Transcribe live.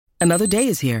Another day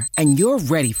is here, and you're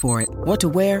ready for it. What to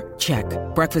wear? Check.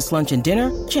 Breakfast, lunch, and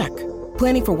dinner? Check.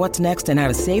 Planning for what's next and how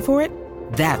to save for it?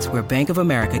 That's where Bank of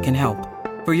America can help.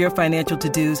 For your financial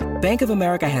to-dos, Bank of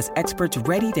America has experts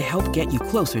ready to help get you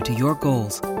closer to your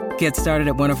goals. Get started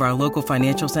at one of our local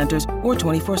financial centers or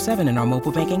 24/7 in our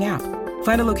mobile banking app.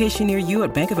 Find a location near you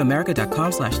at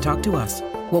bankofamerica.com/talktous.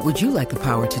 What would you like the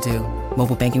power to do?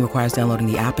 Mobile banking requires downloading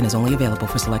the app and is only available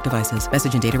for select devices.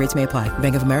 Message and data rates may apply.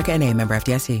 Bank of America N.A., member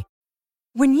FDIC.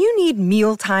 When you need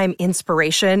mealtime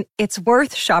inspiration, it's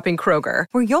worth shopping Kroger,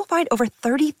 where you'll find over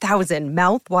 30,000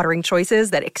 mouth-watering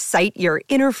choices that excite your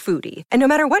inner foodie. And no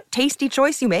matter what tasty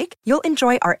choice you make, you'll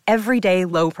enjoy our everyday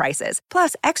low prices,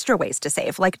 plus extra ways to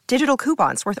save, like digital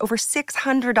coupons worth over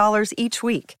 $600 each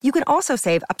week. You can also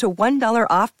save up to $1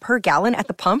 off per gallon at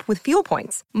the pump with fuel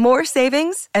points. More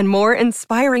savings and more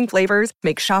inspiring flavors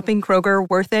make shopping Kroger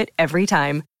worth it every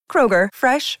time. Kroger,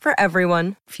 fresh for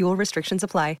everyone. Fuel restrictions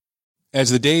apply. As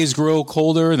the days grow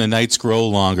colder and the nights grow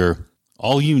longer,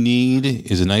 all you need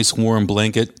is a nice warm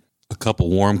blanket, a cup of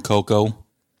warm cocoa,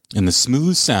 and the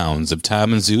smooth sounds of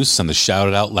Tom and Zeus on the Shout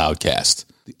It Out Loudcast,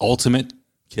 the ultimate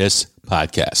KISS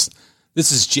podcast.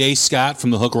 This is Jay Scott from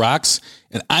the Hook Rocks,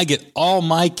 and I get all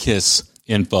my KISS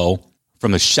info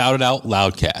from the Shout It Out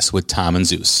Loudcast with Tom and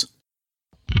Zeus.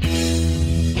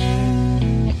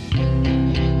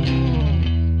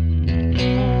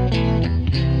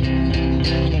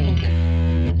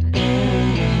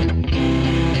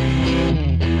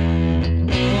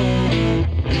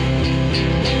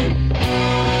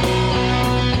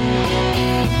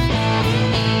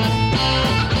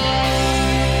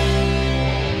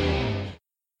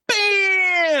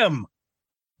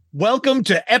 Welcome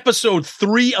to episode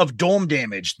 3 of Dome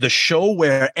Damage, the show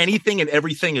where anything and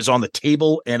everything is on the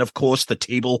table, and of course, the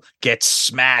table gets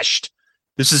smashed.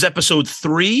 This is episode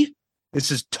 3. This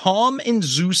is Tom and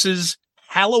Zeus's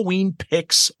Halloween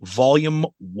Picks, Volume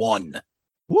 1.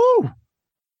 Woo!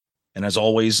 And as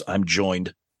always, I'm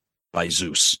joined by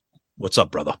Zeus. What's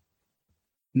up, brother?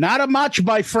 Not a much,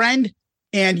 my friend.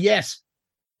 And yes,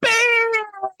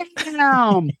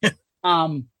 bam!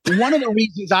 One of the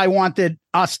reasons I wanted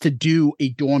us to do a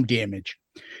Dorm Damage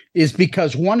is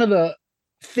because one of the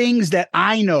things that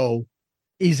I know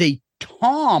is a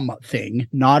Tom thing,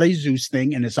 not a Zeus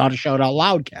thing, and it's not a Shout Out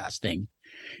Loudcast thing,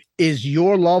 is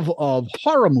your love of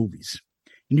horror movies.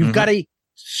 And you've got a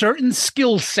certain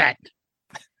skill set,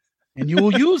 and you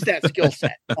will use that skill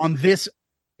set on this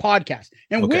podcast.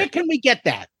 And where can we get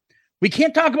that? We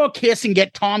can't talk about KISS and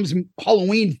get Tom's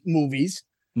Halloween movies.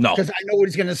 No, because I know what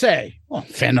he's going to say. Well,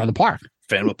 Fan of the Park.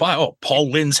 Fan of the Park. Oh,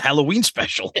 Paul Lynn's Halloween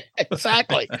special.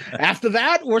 Exactly. After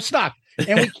that, we're stuck.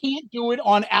 And we can't do it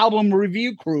on Album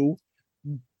Review Crew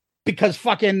because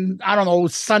fucking, I don't know,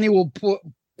 Sonny will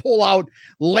pull out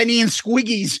Lenny and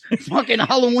Squiggy's fucking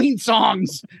Halloween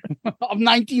songs of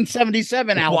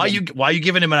 1977 album. Why are you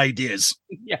giving him ideas?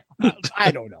 Yeah,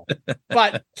 I don't know.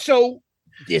 But so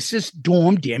this is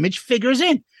Dorm Damage figures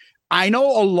in. I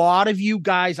know a lot of you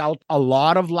guys out, a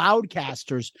lot of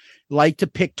loudcasters like to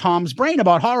pick Tom's brain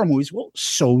about horror movies. Well,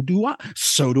 so do I.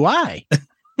 So do I.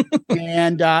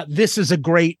 And this is a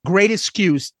great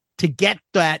excuse to get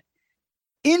that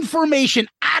information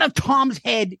out of Tom's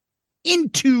head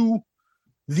into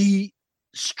the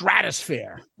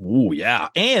stratosphere. Oh, yeah.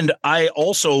 And I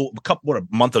also, a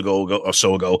month ago or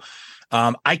so ago,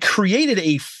 I created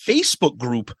a Facebook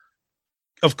group.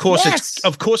 Of course,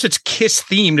 it's KISS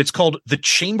themed. It's called the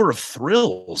Chamber of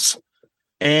Thrills,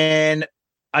 and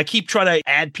I keep trying to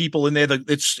add people in there.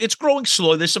 It's growing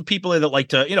slow. There's some people there that like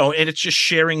to, and it's just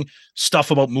sharing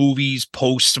stuff about movies,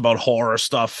 posts about horror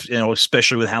stuff,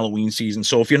 especially with Halloween season.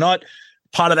 So if you're not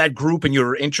part of that group and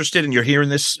you're interested and you're hearing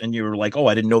this and you're like, oh,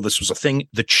 I didn't know this was a thing.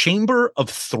 The Chamber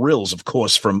of Thrills, of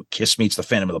course, from KISS Meets the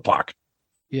Phantom of the Park.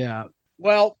 Yeah.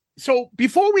 Well, so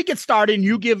before we get started, and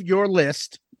you give your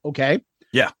list, okay?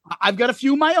 Yeah, I've got a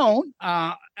few of my own.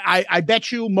 I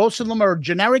bet you most of them are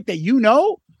generic that you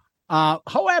know.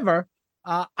 However,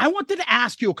 I wanted to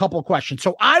ask you a couple of questions.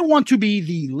 So I want to be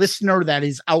the listener that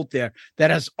is out there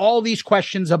that has all these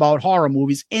questions about horror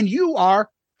movies, and you are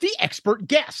the expert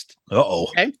guest. Uh-oh.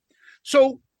 Okay.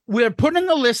 So we're putting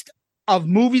a list of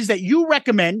movies that you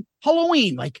recommend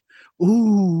Halloween, like,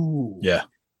 ooh. Yeah.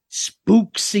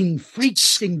 Spooks and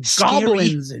freaks and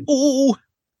goblins. And, ooh.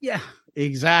 Yeah,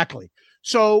 exactly.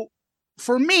 So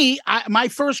for me, my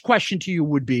first question to you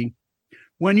would be,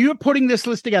 when you're putting this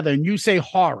list together and you say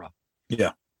horror,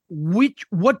 yeah,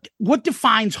 what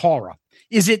defines horror?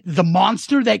 Is it the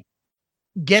monster that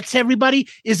gets everybody?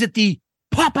 Is it the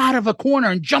pop out of a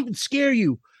corner and jump and scare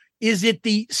you? Is it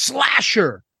the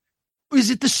slasher?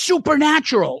 Is it the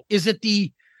supernatural? Is it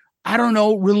the I don't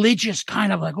know, religious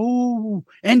kind of like, oh,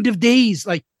 end of days.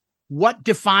 Like, what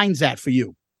defines that for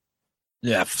you?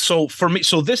 Yeah. So for me,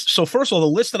 so first of all, the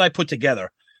list that I put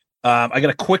together, I got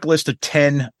a quick list of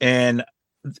 10, and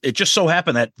it just so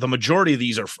happened that the majority of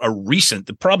these are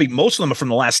recent. Probably most of them are from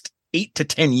the last 8 to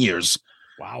 10 years.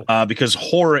 Wow. Because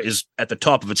horror is at the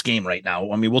top of its game right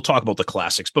now. I mean, we'll talk about the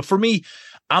classics, but for me,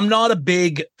 I'm not a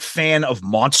big fan of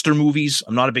monster movies.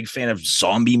 I'm not a big fan of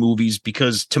zombie movies,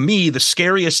 because to me, the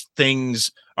scariest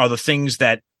things are the things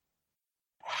that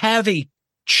have a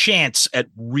chance at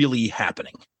really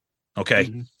happening. Okay.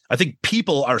 Mm-hmm. I think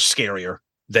people are scarier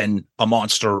than a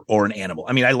monster or an animal.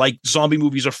 I mean, I like zombie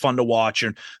movies are fun to watch,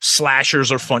 and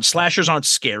slashers are fun. Slashers aren't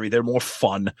scary. They're more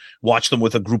fun. Watch them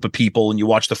with a group of people, and you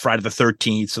watch the Friday the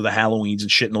 13th or the Halloweens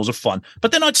and shit, and those are fun,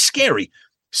 but they're not scary.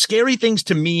 Scary things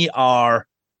to me are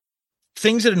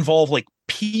things that involve like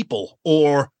people,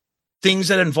 or things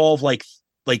that involve like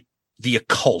the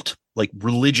occult, like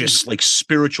religious, like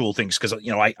spiritual things. Cause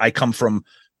I come from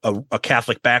a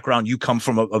Catholic background. You come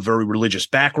from a very religious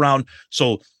background.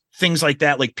 So things like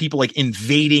that, like people like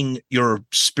invading your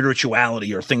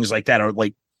spirituality or things like that, are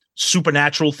like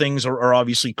supernatural things are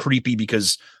obviously creepy,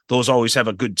 because those always have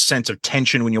a good sense of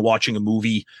tension when you're watching a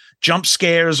movie. Jump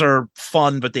scares are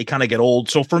fun, but they kind of get old.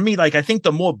 So for me, like, I think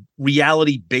the more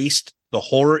reality based the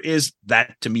horror is,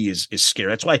 that to me is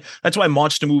scary. That's why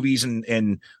monster movies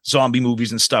and zombie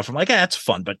movies and stuff, I'm like, that's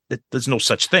fun, but there's no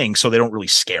such thing. So they don't really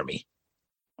scare me.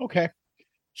 Okay.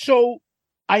 So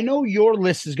I know your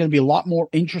list is going to be a lot more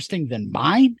interesting than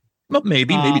mine. Well,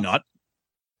 maybe not.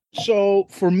 So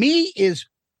for me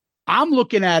I'm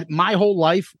looking at my whole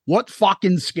life, what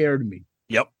fucking scared me.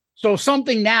 Yep. So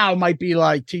something now might be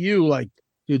like to you, like,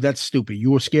 dude, that's stupid.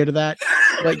 You were scared of that?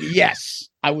 Like, yes,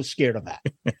 I was scared of that.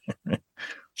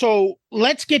 So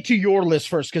let's get to your list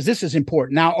first, because this is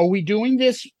important. Now, are we doing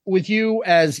this with you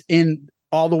as in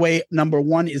all the way number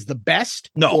 1 is the best?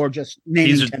 No. Or just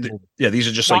naming 10 movies? Yeah, these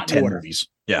are just not like 10 movies.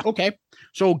 Yeah. Okay.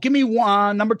 So give me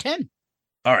one, number 10.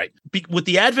 All right. With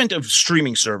the advent of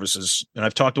streaming services, and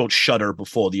I've talked about Shudder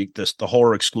before, the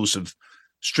horror exclusive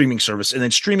streaming service, and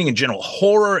then streaming in general,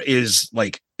 horror is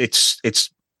like it's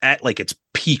at like its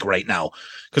peak right now,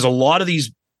 because a lot of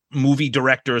these movie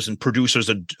directors and producers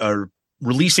are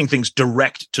releasing things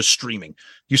direct to streaming.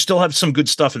 You still have some good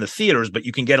stuff in the theaters, but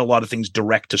you can get a lot of things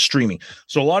direct to streaming.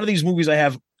 So a lot of these movies I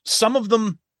have, some of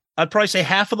them, I'd probably say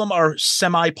half of them are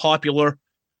semi-popular.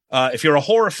 If you're a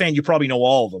horror fan, you probably know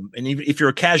all of them. And if you're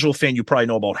a casual fan, you probably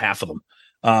know about half of them.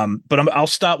 But I'll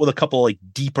start with a couple like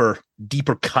deeper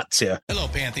cuts here. Hello,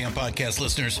 Pantheon podcast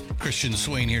listeners. Christian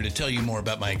Swain here to tell you more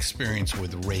about my experience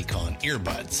with Raycon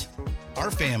earbuds. Our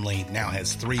family now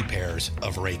has 3 pairs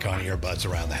of Raycon earbuds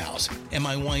around the house, and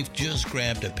my wife just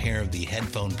grabbed a pair of the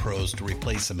Headphone Pros to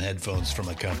replace some headphones from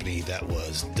a company that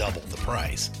was double the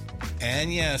price.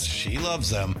 And yes, she loves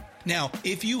them. Now,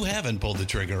 if you haven't pulled the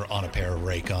trigger on a pair of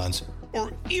Raycons,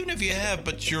 or even if you have,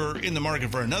 but you're in the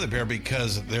market for another pair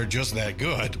because they're just that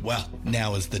good, well,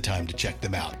 now is the time to check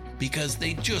them out, because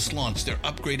they just launched their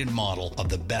upgraded model of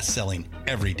the best-selling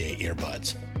everyday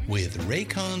earbuds. With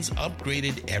Raycon's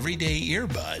upgraded everyday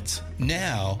earbuds,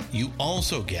 now you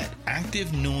also get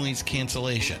active noise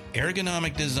cancellation,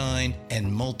 ergonomic design,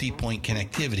 and multi-point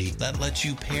connectivity that lets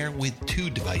you pair with 2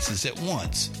 devices at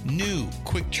once. New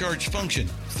quick charge function,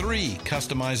 3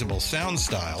 customizable sound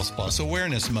styles, plus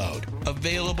awareness mode.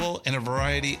 Available in a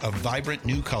variety of vibrant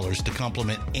new colors to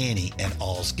complement any and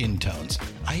all skin tones.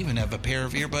 I even have a pair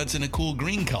of earbuds in a cool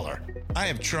green color. I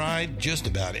have tried just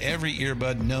about every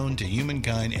earbud known to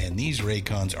humankind, and these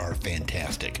Raycons are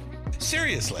fantastic.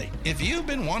 Seriously, if you've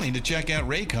been wanting to check out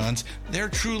Raycons, there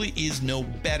truly is no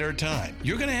better time.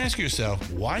 You're going to ask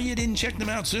yourself why you didn't check them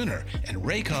out sooner, and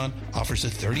Raycon offers a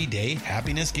 30-day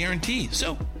happiness guarantee.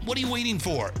 So what are you waiting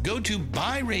for? Go to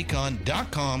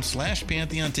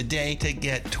buyraycon.com/Pantheon today to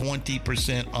get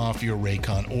 20% off your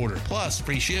Raycon order, plus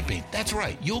free shipping. That's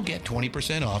right, you'll get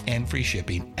 20% off and free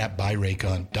shipping at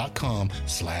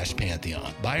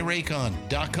buyraycon.com/Pantheon.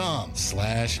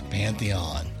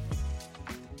 buyraycon.com/Pantheon.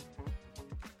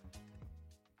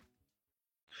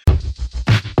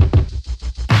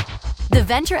 The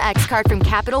Venture X card from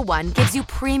Capital One gives you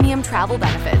premium travel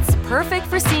benefits, perfect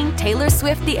for seeing Taylor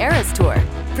Swift The Eras Tour.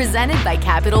 Presented by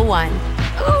Capital One.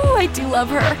 Ooh, I do love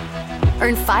her.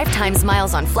 Earn 5 times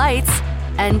miles on flights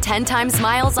and 10 times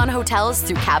miles on hotels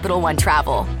through Capital One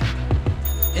Travel.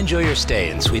 Enjoy your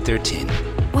stay in Suite 13.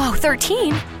 Whoa,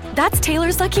 13? That's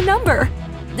Taylor's lucky number.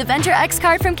 The Venture X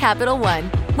card from Capital One.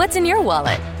 What's in your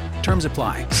wallet? Terms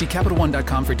apply. See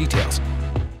CapitalOne.com for details.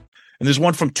 And there's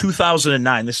one from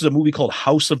 2009. This is a movie called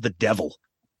House of the Devil.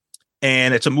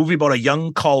 And it's a movie about a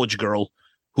young college girl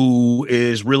who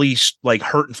is really like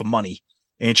hurting for money,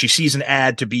 and she sees an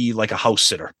ad to be like a house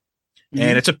sitter. Mm-hmm.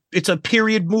 And it's a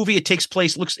period movie. It takes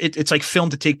place, it's like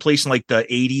filmed to take place in like the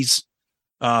 80s.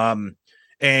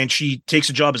 And she takes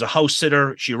a job as a house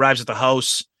sitter. She arrives at the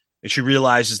house and she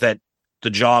realizes that the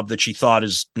job that she thought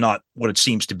is not what it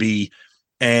seems to be.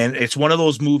 And it's one of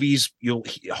those movies,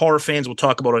 horror fans will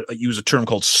talk about it, use a term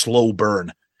called slow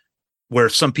burn, where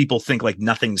some people think like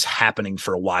nothing's happening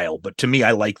for a while. But to me,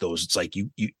 I like those. It's like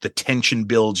the tension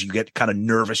builds, you get kind of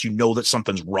nervous, you know that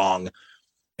something's wrong.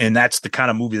 And that's the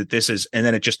kind of movie that this is. And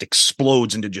then it just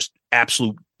explodes into just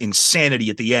absolute insanity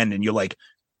at the end. And you're like,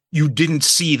 you didn't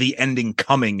see the ending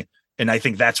coming. And I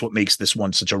think that's what makes this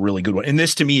one such a really good one. And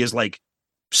this to me is like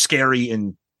scary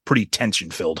and pretty tension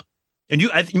filled. And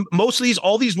I think most of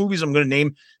all these movies I'm going to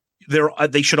name,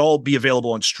 they should all be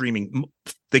available on streaming.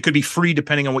 They could be free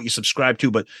depending on what you subscribe to,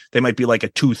 but they might be like a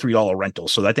 $2-3 rental.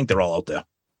 So I think they're all out there.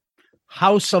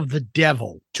 House of the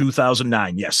Devil,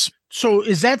 2009. Yes. So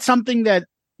is that something that,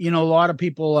 a lot of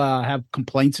people have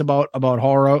complaints about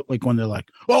horror, like when they're like,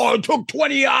 "Oh, it took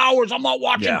 20 hours. I'm not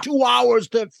watching 2 hours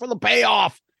for the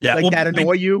payoff." Yeah, that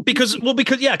annoy you? Because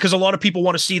a lot of people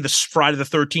want to see this Friday the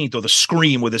 13th or the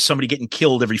Scream where there's somebody getting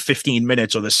killed every 15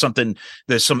 minutes or there's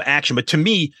some action. But to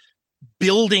me,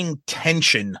 building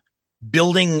tension,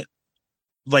 building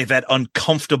like that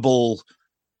uncomfortable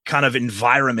kind of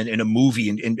environment in a movie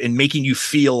and making you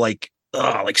feel like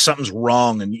something's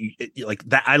wrong. And you like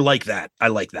that. I like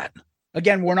that.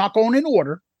 Again, we're not going in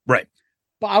order. Right.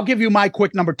 But I'll give you my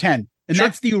quick number 10. And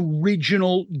that's the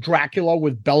original Dracula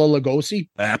with Bela Lugosi.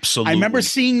 Absolutely. I remember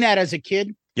seeing that as a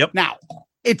kid. Yep. Now,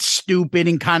 it's stupid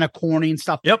and kind of corny and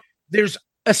stuff. Yep. There's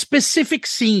a specific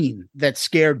scene that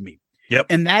scared me. Yep.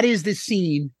 And that is the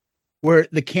scene where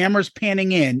the camera's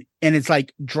panning in and it's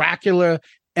like Dracula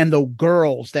and the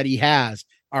girls that he has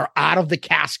are out of the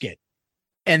casket.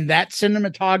 And that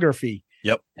cinematography.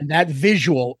 Yep. And that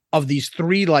visual of these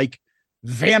three like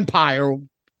vampire,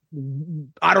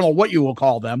 I don't know what you will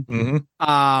call them.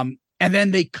 Mm-hmm. And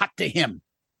then they cut to him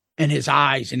and his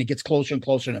eyes and it gets closer and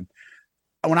closer to him.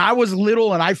 When I was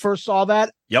little and I first saw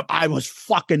that, I was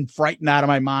fucking frightened out of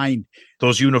my mind.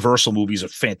 Those Universal movies are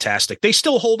fantastic. They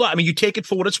still hold up. I mean, you take it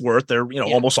for what it's worth. They're,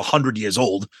 almost 100 years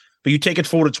old, but you take it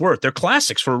for what it's worth. They're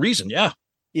classics for a reason. Yeah.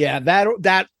 Yeah.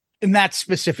 That in that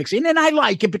specific scene. And I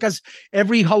like it because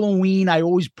every Halloween I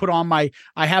always put on I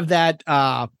have that,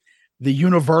 the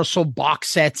Universal box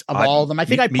sets of all of them. I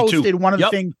think I posted one of the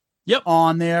things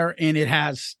on there and it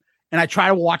has, and I try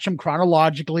to watch them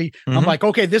chronologically. Mm-hmm. I'm like,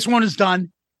 okay, this one is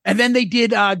done. And then they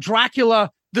did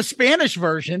Dracula, the Spanish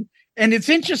version. And it's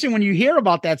interesting when you hear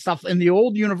about that stuff in the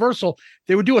old Universal,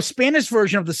 they would do a Spanish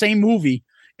version of the same movie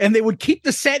and they would keep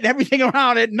the set and everything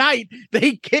around at night.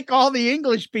 They kick all the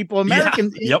English people,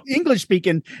 American English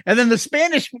speaking. And then the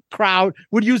Spanish crowd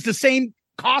would use the same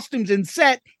costumes and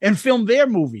set and film their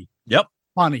movie. Yep.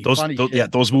 Funny.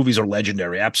 Those movies are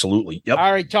legendary. Absolutely. Yep.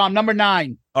 All right, Tom, number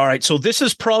 9. All right. So this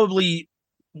is probably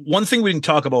one thing we didn't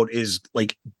talk about is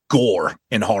like gore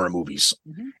in horror movies.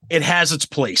 Mm-hmm. It has its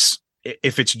place.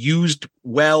 If it's used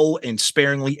well and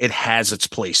sparingly, it has its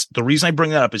place. The reason I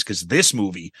bring that up is because this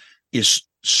movie is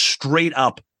straight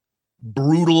up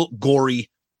brutal, gory,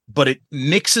 but it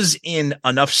mixes in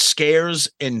enough scares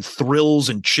and thrills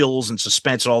and chills and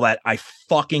suspense and all that. I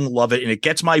fucking love it. And it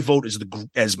gets my vote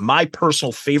as my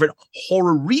personal favorite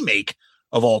horror remake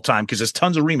of all time, because there's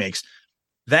tons of remakes.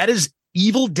 That is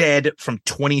Evil Dead from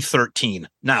 2013.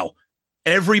 Now,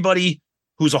 everybody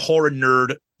who's a horror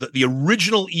nerd, the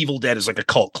original Evil Dead is like a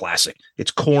cult classic.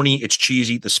 It's corny, it's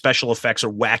cheesy, the special effects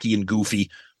are wacky and goofy.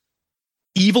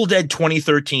 Evil Dead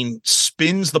 2013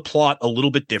 spins the plot a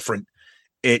little bit different.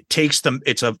 It takes them.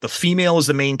 The female is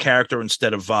the main character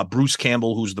instead of Bruce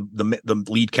Campbell, who's the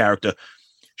lead character.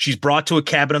 She's brought to a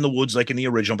cabin in the woods, like in the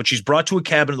original, but she's brought to a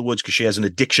cabin in the woods because she has an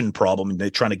addiction problem, and they're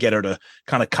trying to get her to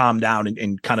kind of calm down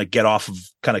and kind of get off of,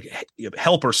 kind of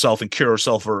help herself and cure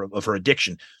herself of her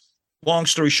addiction. Long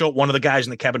story short, one of the guys in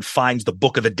the cabin finds the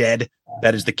Book of the Dead.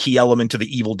 That is the key element to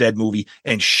the Evil Dead movie,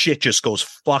 and shit just goes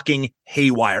fucking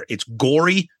haywire. It's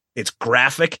gory, it's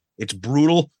graphic, it's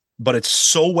brutal, but it's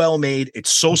so well made.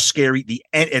 It's so scary.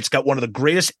 It's got one of the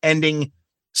greatest ending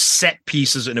set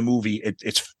pieces in a movie.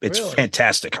 It's really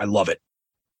fantastic. I love it.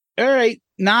 All right,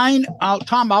 9.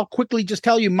 Tom, I'll quickly just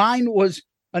tell you, mine was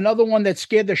another one that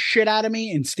scared the shit out of me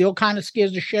and still kind of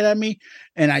scares the shit out of me.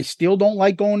 And I still don't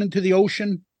like going into the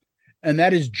ocean. And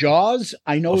that is Jaws.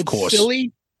 I know it's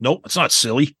silly. Nope, it's not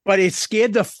silly. But it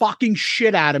scared the fucking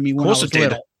shit out of me when I was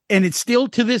little. And it's still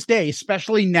to this day,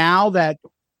 especially now that,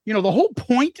 the whole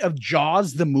point of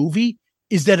Jaws, the movie,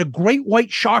 is that a great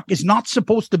white shark is not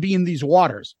supposed to be in these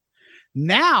waters.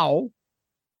 Now,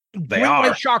 They great are.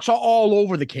 white sharks are all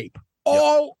over the Cape,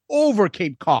 all over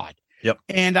Cape Cod. Yep.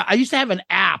 And I used to have an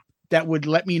app that would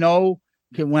let me know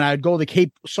when I'd go to the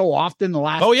Cape so often. The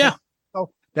last, Oh, yeah.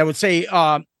 that would say,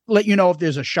 let you know if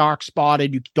there's a shark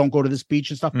spotted. You don't go to this beach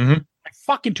and stuff. Mhm. I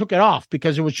fucking took it off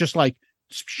because it was just like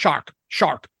shark.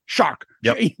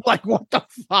 Yep. Like, what the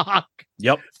fuck?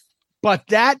 Yep. But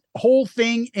that whole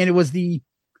thing, and it was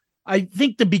I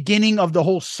think the beginning of the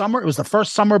whole summer. It was the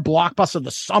first summer blockbuster,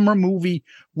 the summer movie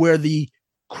where the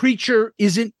creature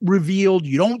isn't revealed.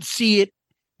 You don't see it.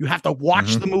 You have to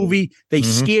watch the movie. They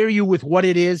scare you with what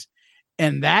it is.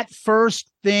 And that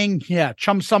first thing,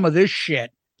 chum some of this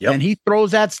shit. Yep. And he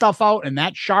throws that stuff out and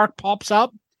that shark pops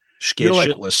up. Scared You're like,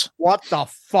 shitless. What the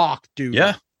fuck, dude?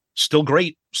 Yeah. Still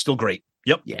great.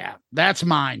 Yep. Yeah. That's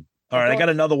mine. All right, I got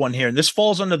another one here, and this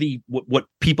falls under the what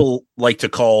people like to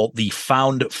call the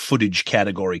found footage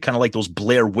category, kind of like those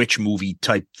Blair Witch movie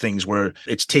type things where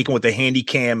it's taken with the handy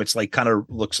cam. It's like kind of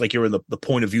looks like you're in the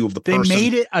point of view of the person. They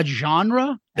made it a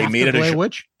genre. They made it Blair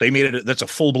Witch. They made it. That's a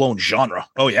full blown genre.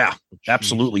 Oh yeah,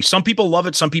 absolutely. Some people love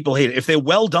it. Some people hate it. If they're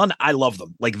well done, I love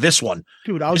them. Like this one,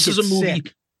 dude. This is a movie.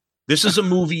 Sick. This is a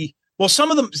movie. Well,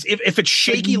 some of them, if it's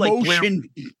shaky like Blair,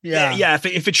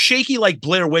 if it's shaky like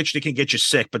Blair Witch, it can get you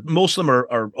sick. But most of them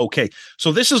are okay.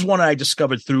 So this is one I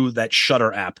discovered through that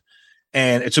Shudder app,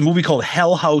 and it's a movie called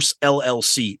Hell House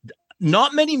LLC.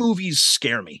 Not many movies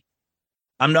scare me.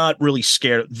 I'm not really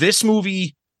scared. This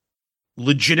movie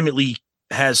legitimately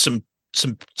has some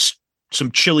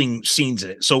chilling scenes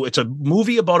in it. So it's a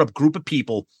movie about a group of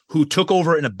people who took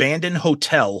over an abandoned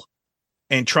hotel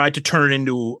and tried to turn it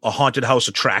into a haunted house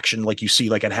attraction, like you see,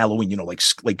 like at Halloween, like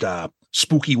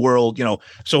Spooky World,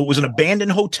 So it was an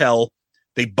abandoned hotel.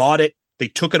 They bought it, they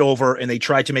took it over, and they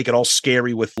tried to make it all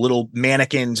scary with little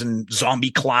mannequins and zombie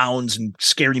clowns and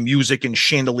scary music and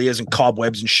chandeliers and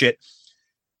cobwebs and shit.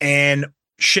 And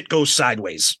shit goes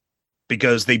sideways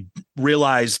because they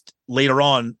realized later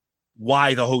on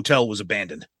why the hotel was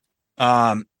abandoned.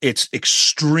 It's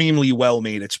extremely well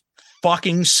made. It's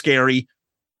fucking scary.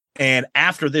 And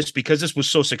after this, because this was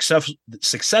so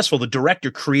successful, the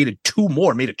director created two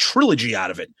more, made a trilogy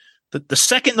out of it. The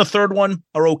second and the third one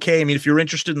are okay. I mean, if you're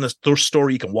interested in the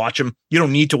story, you can watch them. You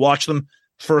don't need to watch them.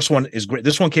 First one is great.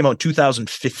 This one came out in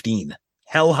 2015.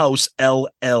 Hell House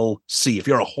LLC. If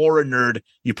you're a horror nerd,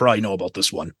 you probably know about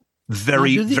this one.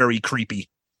 Very, very creepy.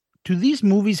 Do these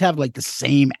movies have like the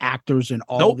same actors in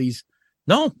all these?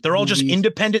 No, they're all just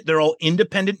independent. They're all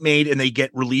independent made, and they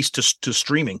get released to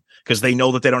streaming because they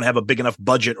know that they don't have a big enough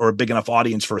budget or a big enough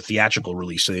audience for a theatrical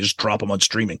release. So they just drop them on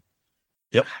streaming.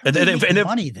 Yep.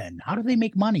 Money then? How do they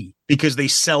make money? Because they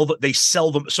sell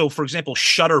them. So for example,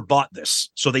 Shudder bought this,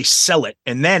 so they sell it.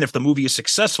 And then if the movie is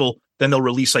successful, then they'll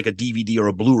release like a DVD or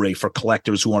a Blu-ray for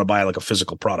collectors who want to buy like a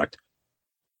physical product.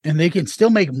 And they can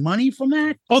still make money from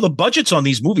that? Oh, the budgets on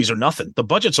these movies are nothing. The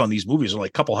budgets on these movies are like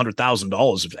a couple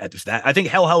 $100,000 if that. I think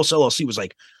Hell House LLC was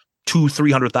like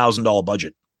 $200,000-$300,000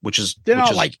 budget, which is they're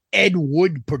not like Ed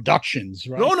Wood Productions,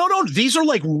 right? No. These are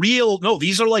like real. No,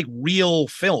 these are like real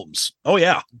films. Oh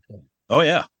yeah. Okay. Oh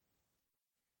yeah.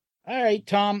 All right,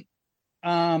 Tom.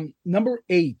 Number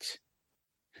 8.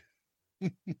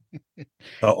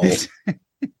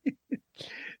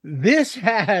 This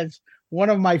has one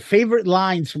of my favorite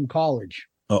lines from college.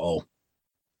 Oh,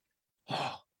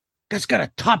 that's got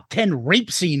a top 10 rape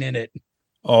scene in it.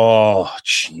 Oh,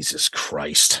 Jesus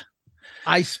Christ.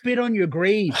 I spit on your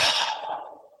grave.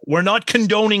 We're not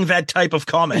condoning that type of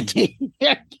comment.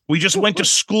 We just went to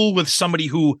school with somebody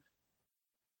who.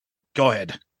 Go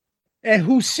ahead. And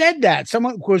who said that?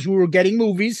 Someone, because we were getting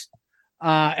movies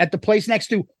at the place next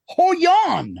to Ho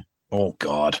Yan. Oh,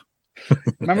 God.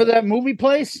 Remember that movie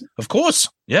place? Of course.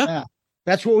 Yeah.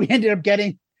 That's where we ended up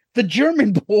getting the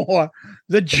German war.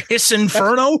 Piss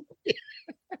Inferno?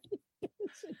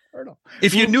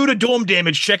 If you're new to Dorm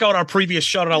Damage, check out our previous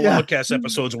Shout Out Loudcast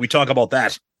episodes where we talk about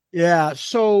that. Yeah.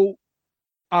 So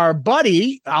our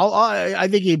buddy, I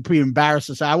think he'd be embarrassed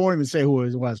to say, I won't even say who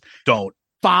it was. Don't.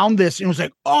 Found this and was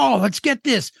like, oh, let's get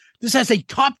this. This has a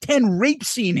top 10 rape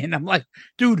scene in. I'm like,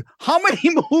 dude, how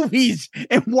many movies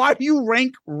and why do you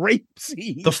rank rape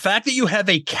scenes? The fact that you have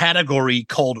a category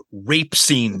called rape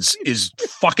scenes is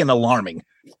fucking alarming.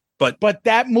 But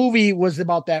that movie was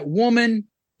about that woman.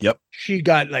 Yep. She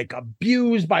got like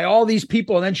abused by all these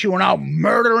people and then she went out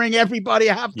murdering everybody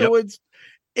afterwards.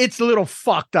 Yep. It's a little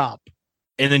fucked up.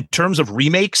 And in terms of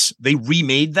remakes, they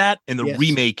remade that, and the Yes.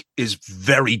 remake is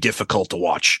very difficult to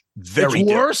watch. Very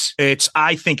It's worse?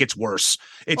 I think it's worse.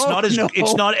 It's Oh, not as no.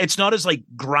 it's not as like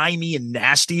grimy and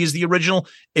nasty as the original.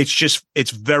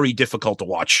 It's very difficult to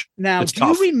watch. Now, It's do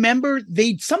tough. you remember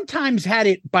they sometimes had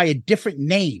it by a different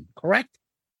name, correct?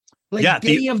 Like Yeah,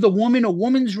 Day of the Woman, A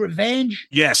Woman's Revenge.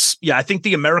 Yes, yeah. I think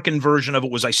the American version of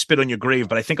it was "I Spit on Your Grave,"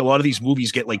 but I think a lot of these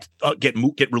movies get like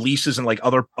get releases in like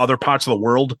other parts of the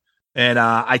world. And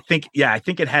I think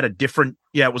it had a different.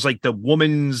 Yeah, it was like the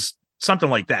woman's something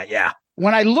like that. Yeah.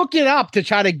 When I look it up to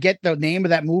try to get the name of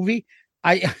that movie,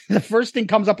 the first thing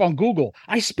comes up on Google.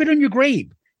 I Spit on Your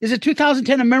Grave is a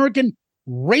 2010 American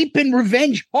rape and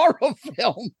revenge horror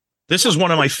film. This is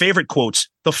one of my favorite quotes.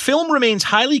 The film remains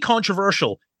highly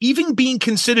controversial, even being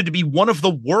considered to be one of the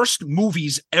worst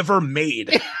movies ever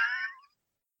made.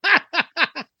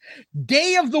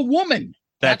 Day of the Woman.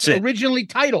 That's it. Originally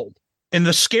titled. And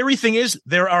the scary thing is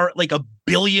there are like a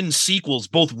billion sequels,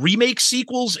 both remake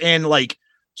sequels and like,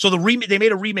 so they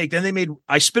made a remake. Then they made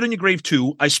I Spit on Your Grave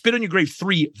 2, I Spit on Your Grave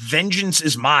 3, Vengeance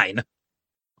is Mine.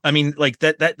 I mean, like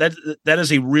that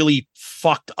is a really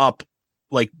fucked up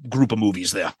like group of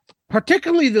movies there.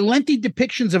 Particularly the lengthy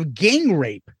depictions of gang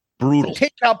rape. Brutal.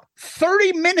 Take up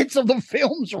 30 minutes of the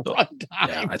film's runtime.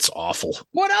 Yeah, that's awful.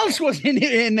 What else was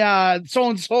in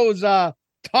so-and-so's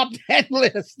top 10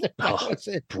 list? That was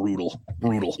it. Brutal.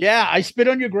 Yeah, I Spit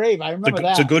on Your Grave. I remember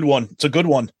that. It's a good one. It's a good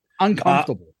one.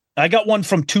 Uncomfortable. I got one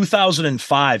from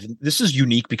 2005. This is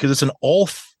unique because it's an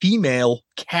all-female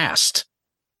cast.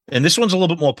 And this one's a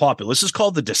little bit more popular. This is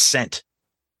called The Descent.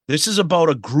 This is about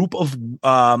a group of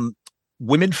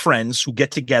women friends who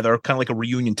get together, kind of like a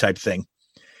reunion type thing.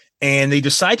 And they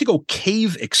decide to go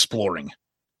cave exploring.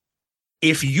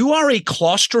 If you are a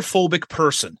claustrophobic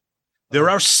person, there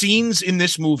are scenes in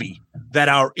this movie that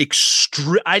are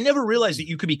extreme. I never realized that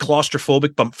you could be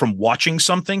claustrophobic from watching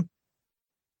something.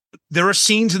 There are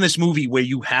scenes in this movie where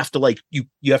you have to like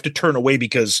you have to turn away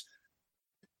because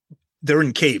they're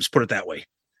in caves, put it that way.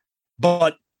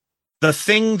 But the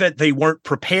thing that they weren't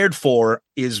prepared for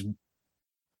is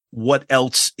what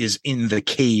else is in the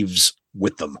caves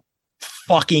with them.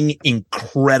 Fucking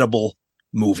incredible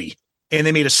movie. And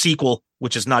they made a sequel,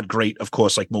 which is not great, of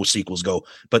course, like most sequels go,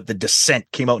 but The Descent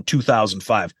came out in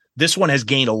 2005. This one has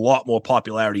gained a lot more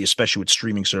popularity, especially with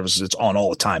streaming services. It's on all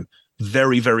the time.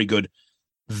 Very, very good.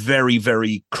 Very,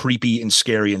 very creepy and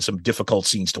scary and some difficult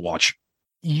scenes to watch.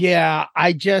 Yeah,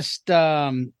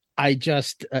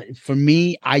 for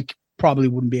me, I probably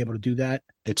wouldn't be able to do that.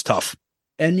 It's tough.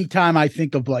 Anytime I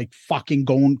think of like fucking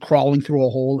crawling through a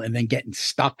hole and then getting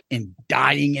stuck and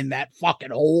dying in that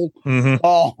fucking hole. Mm-hmm.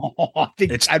 Oh, I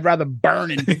think I'd rather burn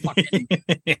in fucking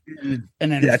in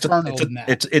an inferno than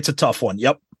that. It's a tough one.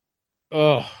 Yep.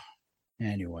 Oh,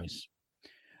 anyways.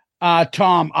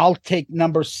 Tom, I'll take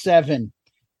number 7.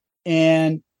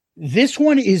 And this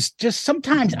one is just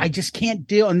sometimes I just can't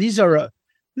deal. And this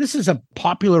is a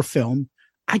popular film.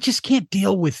 I just can't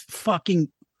deal with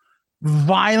fucking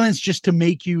violence just to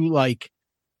make you like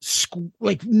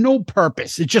no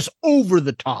purpose. It's just over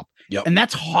the top. Yep. And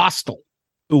that's Hostel.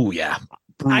 Oh yeah.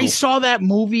 Brutal. I saw that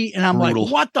movie and I'm Brutal.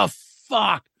 like, what the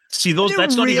fuck? See,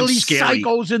 that's not really even scary.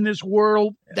 Psychos in this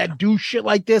world that do shit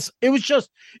like this. It was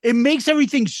just, it makes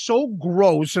everything so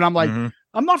gross. And I'm like,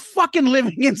 I'm not fucking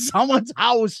living in someone's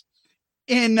house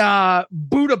in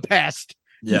Budapest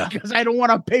because I don't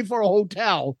want to pay for a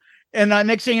hotel. And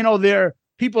next thing you know, there are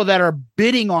people that are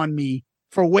bidding on me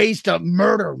for ways to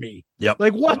murder me. Yep.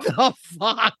 Like, what the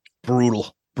fuck?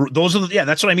 Brutal. Those are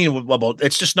that's what I mean about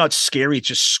it's just not scary. It's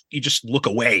just you just look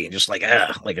away and just like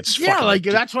it's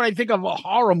that's what I think of a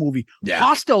horror movie. Yeah.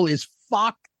 Hostel is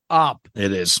fucked up.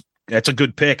 It is. That's a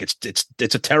good pick. It's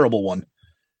a terrible one.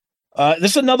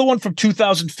 This is another one from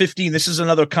 2015. This is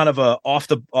another kind of a off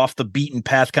the beaten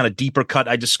path, kind of deeper cut.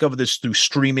 I discovered this through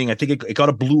streaming. I think it got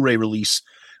a Blu-ray release.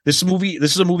 This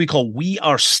is a movie called We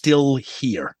Are Still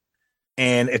Here.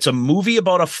 And it's a movie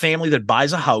about a family that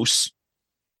buys a house.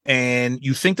 And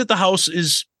you think that the house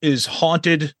is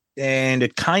haunted, and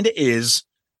it kind of is,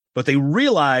 but they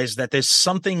realize that there's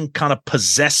something kind of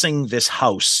possessing this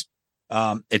house.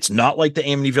 It's not like the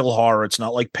Amityville Horror. It's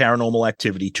not like Paranormal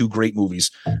Activity, 2 great movies.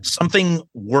 Something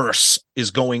worse is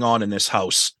going on in this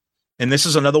house. And this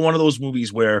is another one of those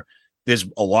movies where there's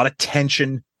a lot of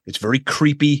tension. It's very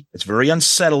creepy. It's very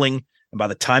unsettling. And by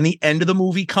the time the end of the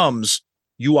movie comes,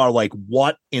 you are like,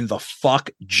 what in the fuck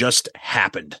just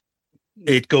happened?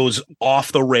 It goes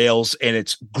off the rails, and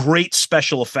it's great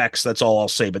special effects. That's all I'll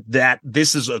say. But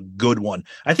this is a good one.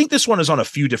 I think this one is on a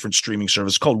few different streaming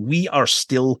services called We Are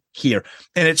Still Here.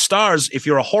 And it stars, if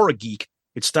you're a horror geek,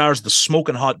 It stars the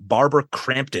smoking hot Barbara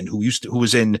Crampton, who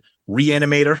was in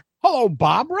Reanimator. Hello,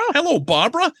 Barbara. Hello,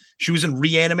 Barbara. She was in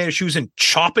Reanimator. She was in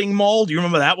Chopping Mall. Do you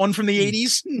remember that one from the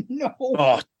 80s? No.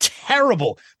 Oh,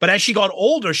 terrible. But as she got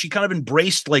older, she kind of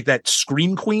embraced like that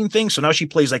Scream Queen thing. So now she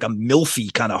plays like a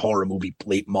milfy kind of horror movie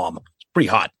late mom. It's pretty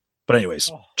hot. But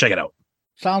anyways, check it out.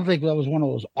 Sounds like that was one of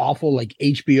those awful like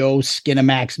HBO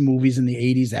Skinamax movies in the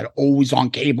 80s that are always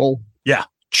on cable. Yeah.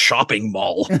 Chopping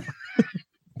Mall.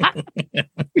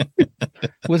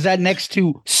 Was that next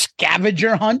to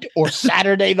Scavenger Hunt or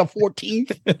Saturday the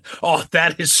 14th? Oh,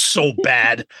 that is so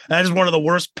bad. That is one of the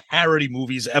worst parody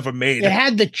movies ever made. It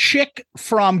had the chick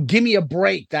from Gimme a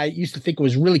Break that I used to think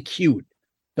was really cute.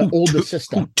 The older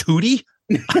sister. Tootie?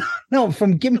 No,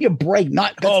 from Gimme a Break.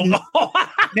 Not. Oh, no.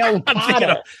 No,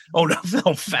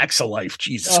 no, Facts of Life.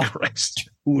 Jesus Christ.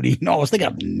 Tootie. No, I was thinking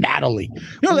of Natalie.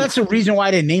 You know, that's the reason why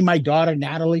I didn't name my daughter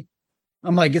Natalie.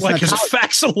 I'm like, it's because it's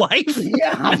Facts of Life.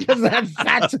 Yeah, because that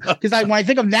facts. Because when I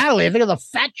think of Natalie, I think of the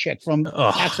fat chick from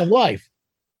Facts of Life.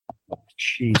 Oh,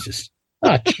 Jesus.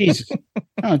 Oh, Jesus.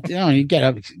 You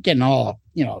getting all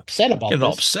upset about getting this.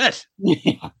 All upset.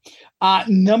 Yeah.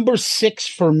 Number 6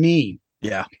 for me.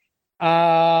 Yeah.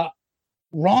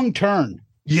 Wrong Turn.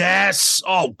 Yes.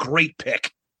 Oh, great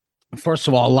pick. First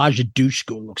of all, Elijah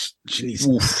Dushku looks.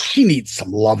 She needs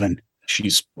some loving.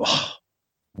 She's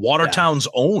Watertown's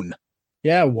own.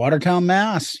 Yeah, Watertown,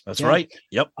 Mass. That's right.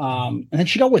 Yep. And then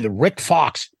she got with Rick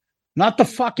Fox, not the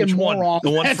fucking moron. The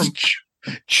one from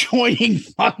joining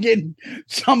fucking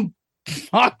some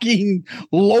fucking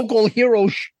local hero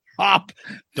shop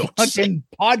fucking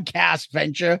podcast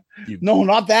venture. No,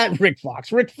 not that Rick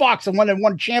Fox. Rick Fox, the one that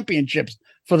won championships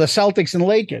for the Celtics and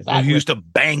Lakers. He used to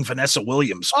bang Vanessa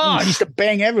Williams. Oh, he used to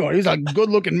bang everyone. He's a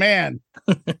good-looking man.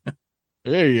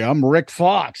 Hey, I'm Rick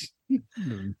Fox.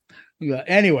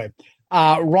 Anyway.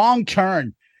 Wrong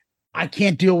Turn. I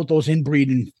can't deal with those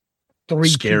inbreeding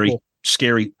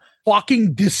scary,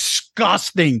 fucking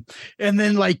disgusting. And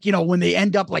then when they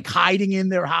end up like hiding in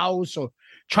their house or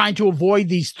trying to avoid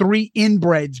these 3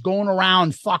 inbreds going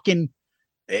around fucking.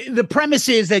 The premise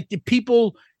is that the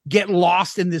people get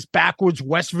lost in this backwards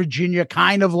West Virginia,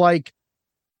 kind of like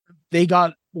they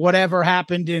got whatever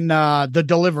happened in The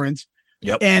Deliverance.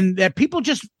 Yep. And that people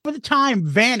just for the time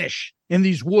vanish in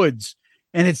these woods.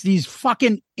 And it's these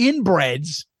fucking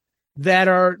inbreds that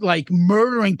are like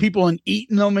murdering people and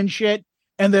eating them and shit.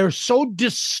 And they're so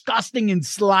disgusting and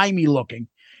slimy looking.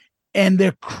 And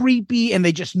they're creepy and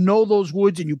they just know those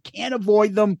woods and you can't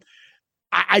avoid them.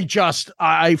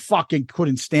 I fucking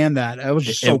couldn't stand that. I was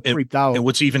just so creeped out. And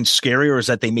what's even scarier is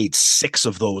that they made 6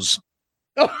 of those.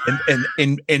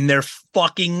 and they're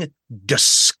fucking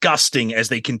disgusting as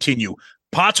they continue.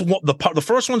 The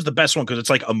first one's the best one because it's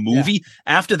like a movie. Yeah.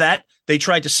 After that, they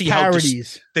tried to see how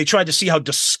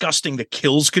disgusting the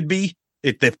kills could be.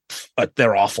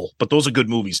 They're awful, but those are good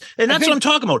movies, and that's what I'm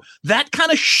talking about. That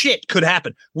kind of shit could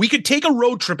happen. We could take a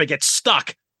road trip and get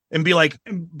stuck and be like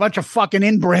a bunch of fucking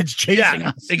inbreds chasing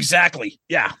us. Exactly.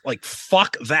 Yeah, like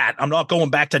fuck that. I'm not going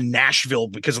back to Nashville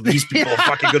because of these people are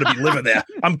fucking going to be living there.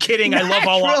 I'm kidding. I love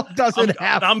all our.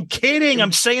 I'm kidding.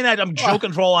 I'm saying that. I'm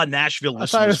joking for all our Nashville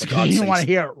listeners. You want to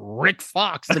hear Rick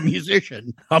Fox, the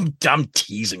musician. I'm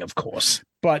teasing, of course.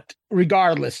 But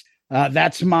regardless,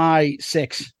 that's my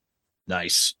 6.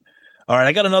 Nice. All right,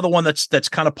 I got another one that's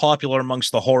kind of popular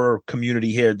amongst the horror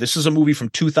community here. This is a movie from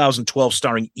 2012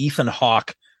 starring Ethan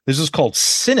Hawke. This is called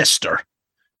Sinister.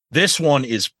 This one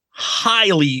is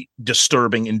highly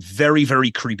disturbing and very, very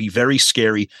creepy, very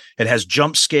scary. It has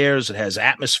jump scares. It has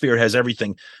atmosphere. It has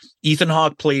everything. Ethan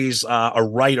Hawke plays a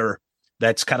writer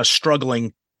that's kind of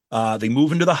struggling. They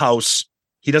move into the house.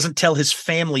 He doesn't tell his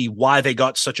family why they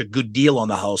got such a good deal on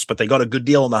the house, but they got a good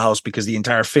deal on the house because the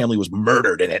entire family was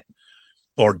murdered in it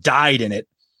or died in it.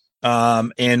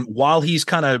 And while he's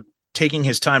kind of taking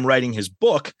his time writing his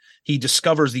book, he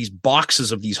discovers these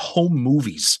boxes of these home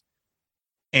movies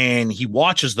and he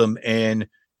watches them, and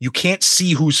you can't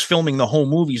see who's filming the home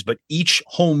movies, but each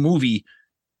home movie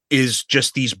is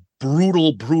just these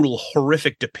brutal,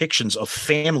 horrific depictions of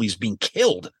families being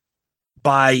killed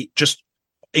by just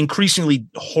increasingly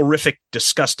horrific,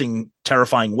 disgusting,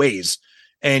 terrifying ways.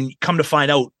 And come to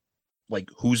find out like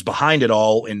who's behind it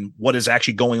all and what is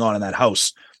actually going on in that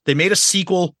house. They made a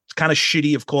sequel. It's kind of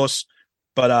shitty, of course,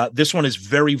 but this one is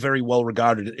very, very well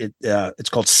regarded. It's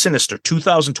called Sinister,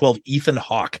 2012, Ethan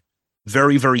Hawke.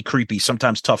 Very, very creepy.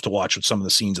 Sometimes tough to watch with some of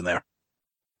the scenes in there.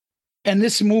 And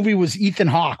this movie was Ethan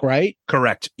Hawke, right?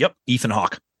 Correct. Yep. Ethan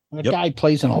Hawke. That guy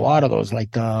plays in a lot of those,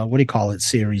 like what do you call it,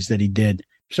 series that he did.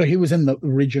 So he was in the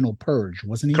original Purge,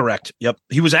 wasn't he? Correct. Yep.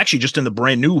 He was actually just in the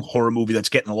brand new horror movie that's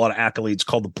getting a lot of accolades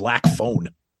called The Black Phone.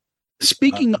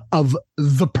 Speaking of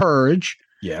The Purge,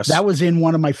 yes, that was in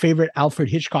one of my favorite Alfred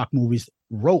Hitchcock movies,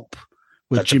 Rope,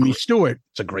 with Jimmy Stewart.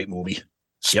 It's a great movie.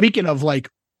 Speaking of like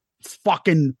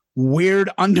fucking weird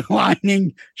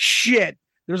underlining shit,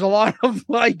 there's a lot of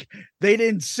like, they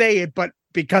didn't say it, but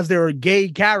because they were gay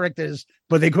characters,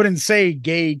 but they couldn't say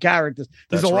gay characters.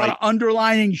 There's a lot of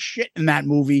underlining shit in that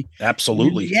movie.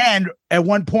 Absolutely. And at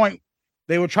one point,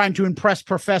 they were trying to impress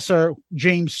Professor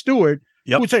James Stewart,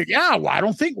 who would say, yeah, well, I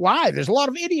don't think why. There's a lot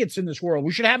of idiots in this world.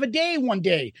 We should have a day one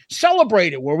day,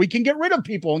 celebrate it, where we can get rid of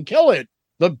people and kill it.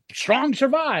 The strong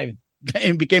survive.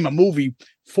 And became a movie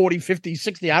 40, 50,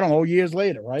 60, I don't know, years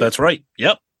later, right? That's right.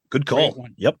 Yep. Good call.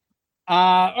 Yep.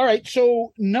 All right.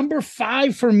 So number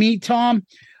 5 for me, Tom.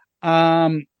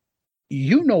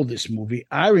 You know this movie.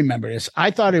 I remember this. I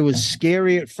thought it was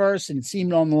scary at first, and it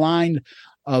seemed on the line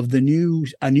of a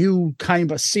new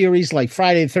kind of a series like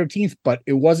Friday the 13th, but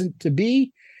it wasn't to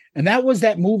be. And that was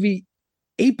that movie,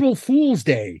 April Fool's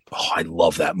Day. Oh, I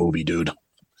love that movie, dude.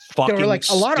 There were like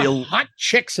a lot of hot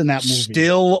chicks in that movie.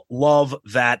 Still love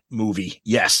that movie.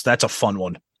 Yes, that's a fun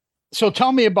one. So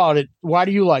tell me about it. Why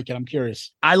do you like it? I'm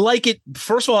curious. I like it.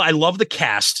 First of all, I love the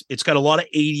cast. It's got a lot of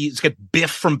 80s. It's got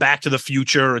Biff from Back to the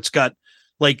Future. It's got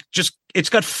it's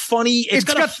got funny. It's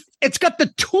got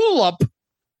the tulip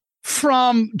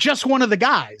from Just One of the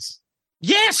Guys.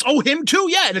 Yes. Oh, him too.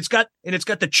 Yeah. And it's got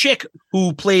the chick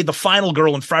who played the final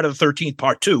girl in Friday the 13th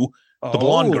Part 2, the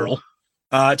blonde girl.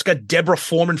 It's got Deborah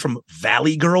Foreman from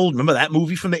Valley Girl. Remember that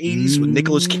movie from the 80s with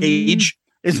Nicolas Cage?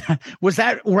 Was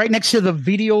that right next to the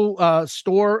video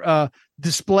store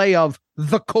display of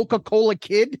The Coca-Cola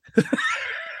Kid?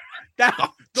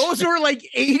 Those were like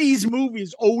 80s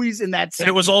movies, always in that section.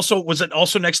 And was it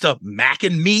also next to Mac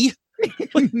and Me?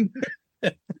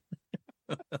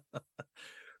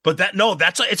 But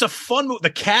it's a fun movie. The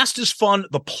cast is fun.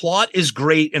 The plot is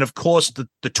great. And of course,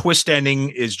 the twist ending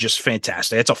is just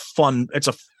fantastic. It's a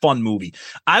fun movie.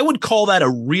 I would call that a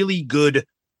really good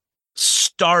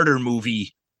starter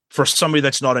movie for somebody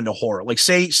that's not into horror. Like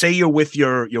say you're with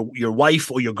your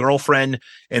wife or your girlfriend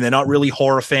and they're not really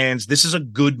horror fans. This is a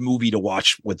good movie to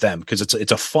watch with them because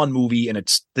it's a fun movie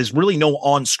and there's really no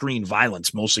on-screen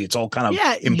violence. Mostly it's all kind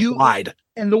of implied.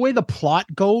 And the way the plot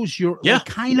goes, you're like,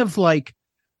 kind of like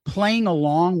playing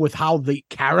along with how the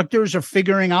characters are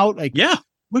figuring out, like,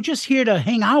 we're just here to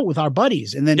hang out with our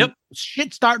buddies, and then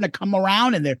shit's starting to come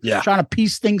around, and they're trying to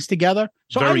piece things together.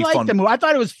 So I like the movie. I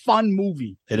thought it was a fun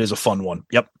movie. It is a fun one.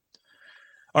 Yep.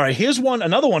 All right, here's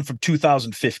another one from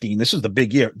 2015. This is the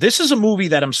big year. This is a movie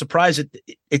that I'm surprised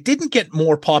it didn't get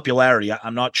more popularity.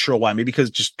 I'm not sure why. Maybe because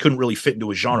it just couldn't really fit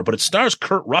into a genre. But it stars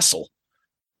Kurt Russell,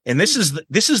 and this is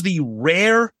the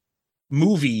rare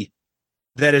movie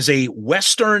that is a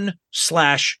Western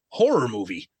 / horror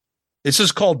movie. This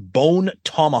is called Bone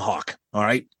Tomahawk. All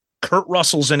right. Kurt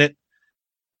Russell's in it.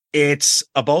 It's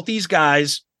about these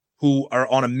guys who are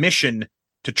on a mission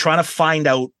to try to find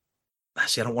out.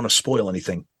 See, I don't want to spoil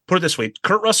anything. Put it this way.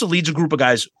 Kurt Russell leads a group of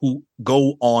guys who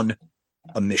go on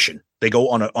a mission. They go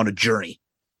on a journey.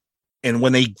 And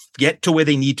when they get to where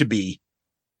they need to be,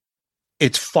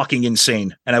 it's fucking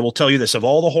insane. And I will tell you this, of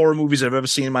all the horror movies I've ever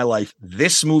seen in my life,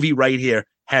 this movie right here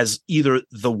has either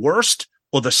the worst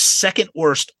or the second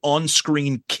worst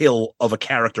on-screen kill of a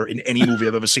character in any movie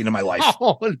I've ever seen in my life.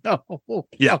 Oh, no.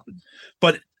 Yeah.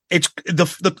 But it's the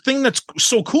thing that's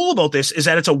so cool about this is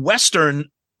that it's a Western,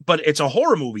 but it's a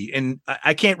horror movie. And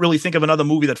I can't really think of another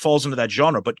movie that falls into that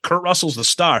genre, but Kurt Russell's the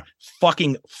star.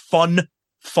 Fucking fun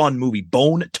movie.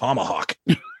 Bone Tomahawk.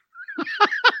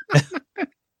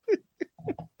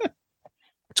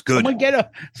 It's good.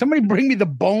 Somebody bring me the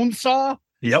bone saw.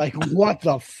 Yep. Like, what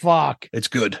the fuck? It's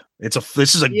good. This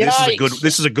is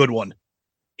a good one.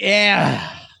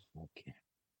 Yeah.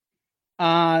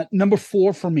 Okay. Number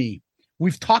 4 for me.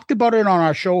 We've talked about it on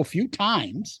our show a few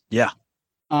times. Yeah.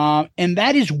 And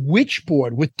that is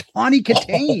Witchboard with Tawny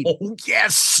Kitaen. Oh,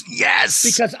 yes.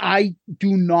 Because I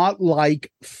do not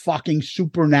like fucking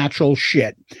supernatural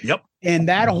shit. Yep. And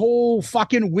that whole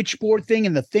fucking Witchboard thing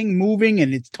and the thing moving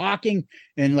and it's talking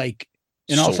and like,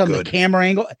 and all of a sudden the camera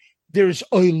angle, there's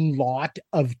a lot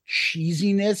of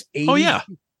cheesiness. 80s. Oh yeah.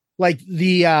 Like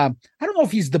I don't know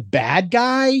if he's the bad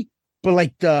guy, but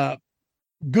like the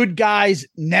good guy's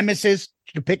nemesis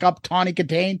to pick up Tawny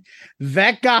Kitaen.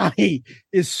 That guy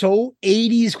is so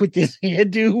 80s with this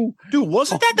hairdo. Dude,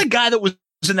 wasn't that the guy that was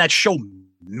in that show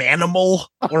Manimal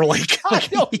or like I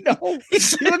don't know.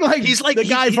 He's like the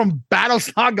guy from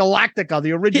Battlestar Galactica,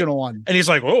 the original one. And he's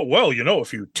like, oh well,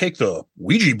 if you take the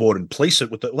Ouija board and place it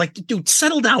with the dude,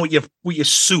 settle down with your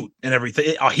suit and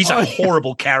everything. Oh, he's a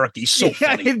horrible character. He's so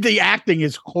funny. The acting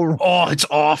is horrible. Oh, it's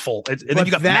awful. And then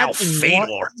you got Mal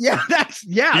Fedor.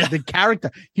 The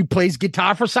character. He plays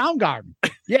guitar for Soundgarden.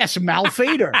 Yes, Mal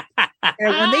Fedor.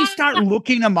 And when they start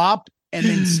looking him up and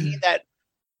then seeing that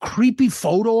creepy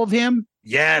photo of him.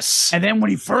 Yes. And then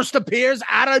when he first appears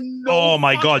out of oh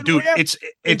my God, dude, it's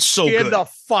so good. Scared the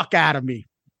fuck out of me.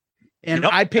 And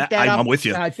I picked that up. I'm with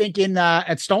you. I think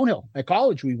at Stonehill at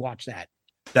college we watched that.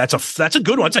 That's a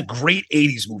good one. It's a great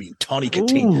 80s movie. Tawny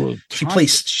Katane.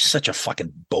 She's such a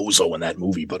fucking bozo in that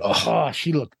movie, but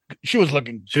she was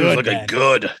looking good. She was looking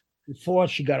good. Before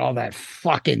she got all that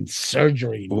fucking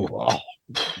surgery. All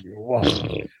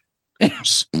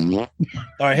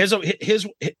right, here's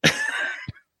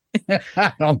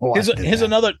here's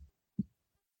another.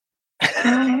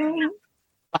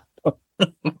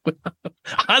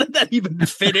 How did that even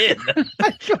fit in?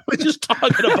 We're just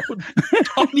talking about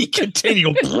Tawny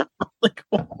Katane. Like,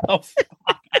 what the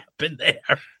fuck happened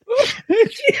there?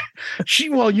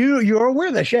 You're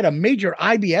aware that she had a major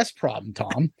IBS problem,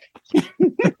 Tom.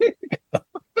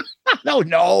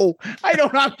 No, I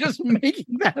don't. I'm just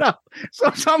making that up. So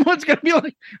someone's gonna be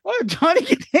like, "Oh, Tawny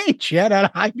Katane, she had an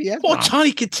IBS." Oh,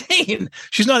 Tawny Katane.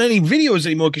 She's not in any videos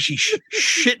anymore because she's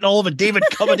shitting all over David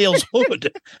Coverdale's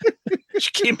hood.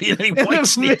 She can't be in any white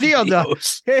video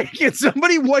videos. Hey, can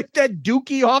somebody wipe that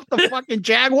dookie off the fucking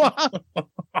Jaguar?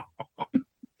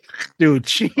 Dude,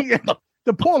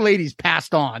 the poor lady's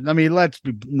passed on. I mean, let's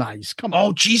be nice. Come on.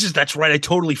 Oh, Jesus, that's right. I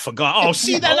totally forgot. Oh,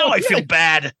 see that now? I feel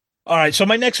bad. All right, so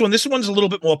my next one, this one's a little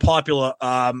bit more popular.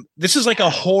 This is like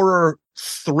a horror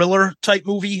thriller type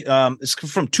movie. It's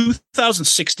from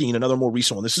 2016, another more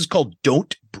recent one. This is called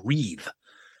Don't Breathe.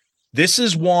 This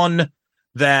is one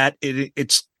that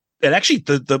it's actually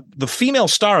the female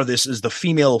star of this is the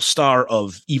female star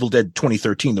of Evil Dead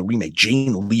 2013, the remake,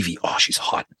 Jane Levy. Oh, she's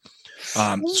hot.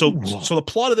 So the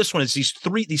plot of this one is these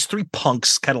three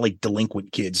punks, kind of like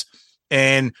delinquent kids.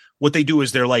 And what they do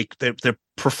is they're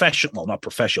professional, well, not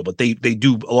professional, but they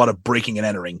do a lot of breaking and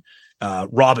entering,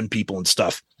 robbing people and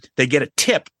stuff. They get a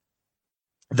tip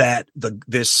that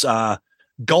this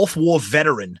Gulf War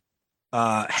veteran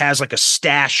has like a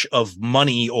stash of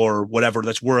money or whatever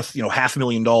that's worth,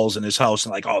 $500,000 in his house.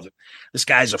 And like, oh, this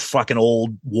guy's a fucking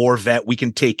old war vet. We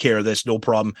can take care of this. No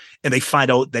problem. And they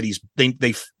find out that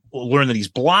they learn that he's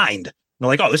blind. And they're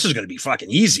like, oh, this is going to be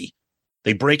fucking easy.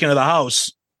 They break into the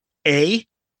house. A,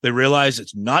 they realize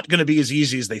it's not going to be as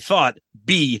easy as they thought.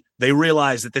 B, they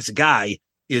realize that this guy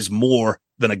is more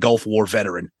than a Gulf War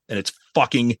veteran, and it's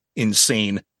fucking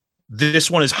insane. This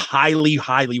one is highly,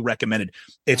 highly recommended.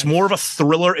 It's more of a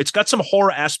thriller. It's got some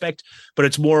horror aspect, but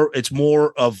it's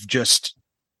more of just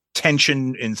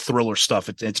tension and thriller stuff.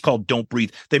 It's called Don't Breathe.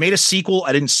 They made a sequel.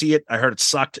 I didn't see it. I heard it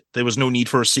sucked. There was no need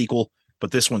for a sequel, but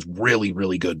this one's really,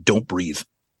 really good. Don't Breathe.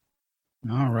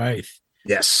 All right.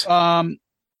 Yes.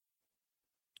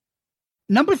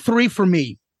 Number 3 for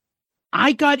me,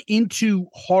 I got into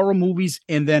horror movies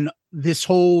and then this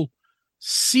whole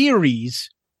series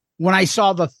when I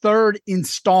saw the third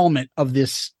installment of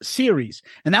this series,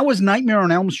 and that was Nightmare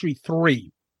on Elm Street 3.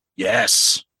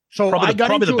 Yes. So I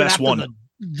got into the best one.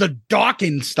 The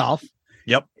Dawkins stuff.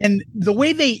 Yep. And the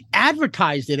way they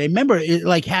advertised it, I remember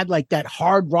it had that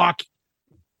hard rock,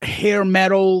 hair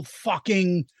metal,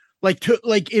 fucking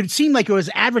it seemed like it was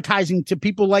advertising to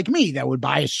people like me that would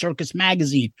buy a circus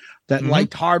magazine that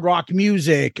liked hard rock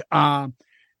music.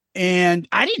 And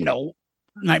I didn't know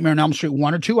Nightmare on Elm Street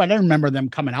 1 or 2. I didn't remember them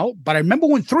coming out, but I remember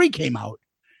when 3 came out,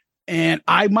 and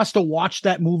I must have watched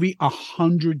that movie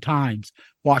 100 times,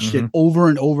 watched it over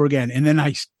and over again. And then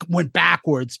I went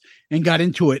backwards and got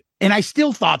into it. And I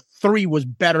still thought 3 was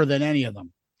better than any of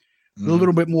them. A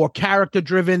little bit more character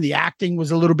driven. The acting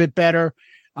was a little bit better.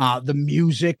 The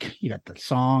music, you got the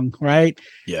song, right?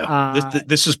 Yeah.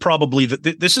 This is probably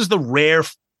this is the rare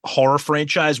horror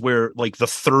franchise where like the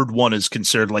third one is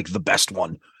considered like the best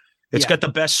one. It's got the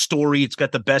best story. It's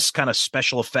got the best kind of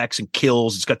special effects and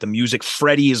kills. It's got the music.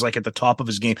 Freddy is like at the top of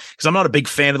his game, because I'm not a big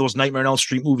fan of those Nightmare on Elm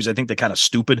Street movies. I think they're kind of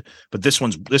stupid, but this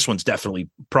one's definitely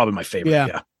probably my favorite.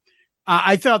 Yeah.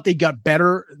 I thought they got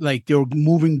better. Like they were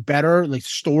moving better, like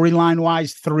storyline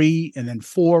wise. 3 and then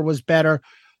 4 was better.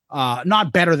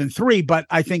 Not better than 3, but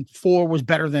I think 4 was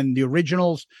better than the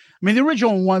originals. I mean, the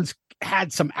original ones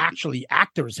had some actually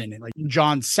actors in it, like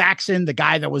John Saxon, the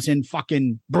guy that was in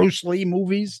fucking Bruce Lee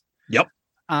movies. Yep.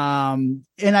 And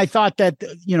I thought that,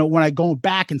 when I go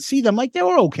back and see them, like they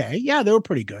were okay. Yeah, they were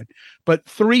pretty good. But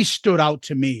 3 stood out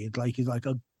to me. He's like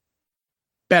a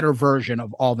better version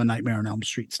of all the Nightmare on Elm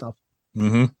Street stuff.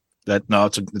 Mm-hmm.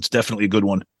 It's definitely a good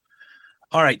one.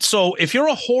 All right. So if you're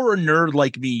a horror nerd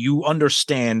like me, you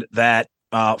understand that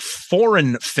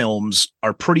foreign films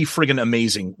are pretty friggin'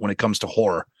 amazing when it comes to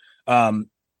horror.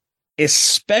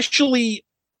 Especially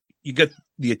you get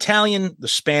the Italian, the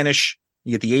Spanish,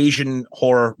 you get the Asian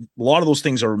horror. A lot of those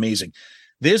things are amazing.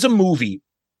 There's a movie.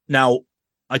 Now,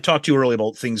 I talked to you earlier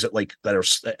about things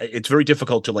it's very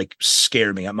difficult to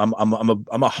scare me. I'm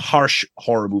a harsh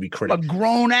horror movie critic. I'm a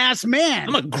grown ass man.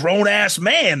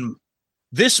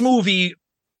 This movie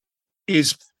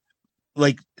is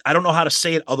I don't know how to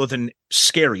say it other than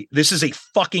scary. This is a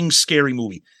fucking scary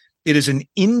movie. It is an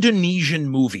Indonesian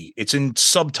movie. It's in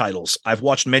subtitles. I've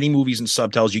watched many movies in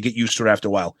subtitles. You get used to it after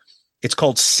a while. It's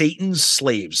called Satan's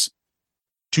Slaves.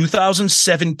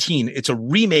 2017. It's a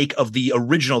remake of the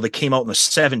original that came out in the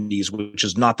 70s, which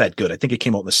is not that good. I think it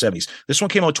came out in the 70s. This one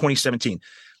came out 2017.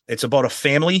 It's about a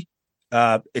family.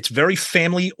 It's very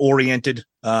family oriented.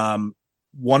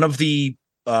 One of the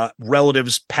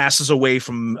relatives passes away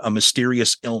from a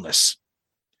mysterious illness.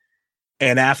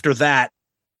 And after that,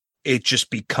 it just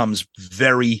becomes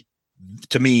very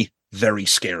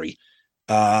scary.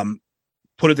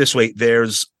 Put it this way.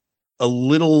 There's a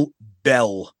little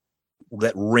bell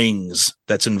that rings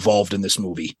that's involved in this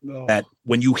movie. Oh. That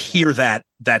when you hear that,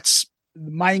 that's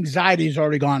my anxiety has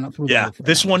already gone up through. Yeah,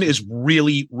 this one is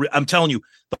really. I'm telling you,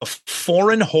 the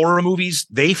foreign horror movies,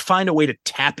 they find a way to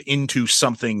tap into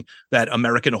something that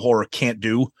American horror can't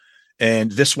do,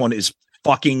 and this one is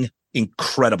fucking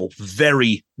incredible.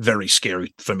 Very, very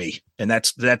scary for me, and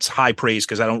that's high praise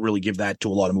because I don't really give that to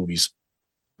a lot of movies.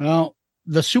 Well,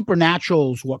 the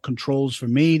supernatural is what controls for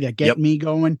me that get me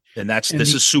going. And this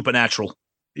is supernatural.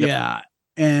 Yep. Yeah.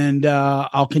 And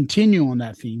I'll continue on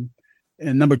that theme.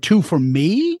 And number 2 for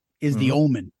me is The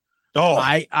Omen. Oh,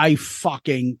 I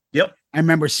fucking, I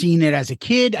remember seeing it as a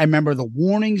kid. I remember the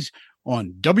warnings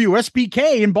on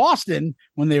WSBK in Boston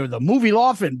when they were the movie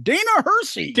loft and Dana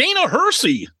Hersey.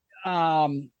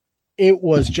 It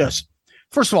was just,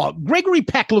 first of all, Gregory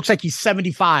Peck looks like he's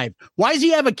 75. Why does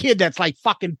he have a kid that's like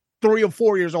fucking 3 or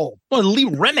 4 years old? Well, Lee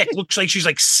Remick looks like she's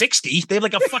like 60. They have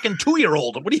like a fucking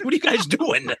 2-year-old. What are you guys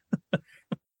doing?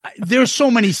 There's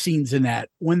so many scenes in that.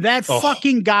 When that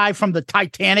fucking guy from the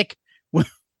Titanic with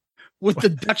the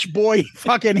Dutch boy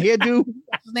fucking hairdo,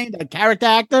 what's his name? That character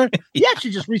actor? He actually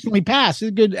just recently passed. He's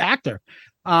a good actor.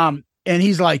 And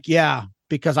he's like, yeah,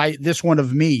 because this one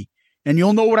of me. And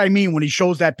you'll know what I mean when he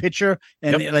shows that picture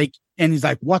and and he's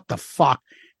like, what the fuck?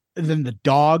 And then the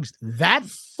dogs, that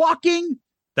scene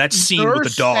with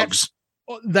the dogs,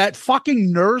 that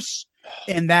fucking nurse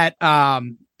and that,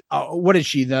 what is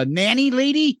she? The nanny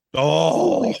lady? Oh,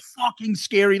 holy fucking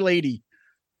scary lady.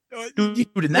 Dude,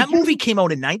 and that movie came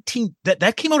out in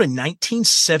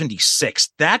 1976.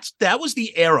 That was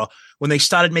the era when they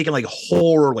started making like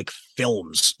horror like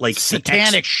films, like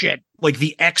satanic shit, like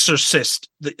The Exorcist,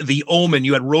 the Omen.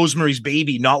 You had Rosemary's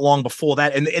Baby not long before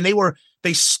that, and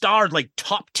they starred like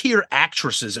top tier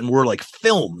actresses and were like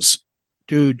films,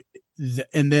 dude.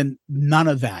 And then none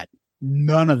of that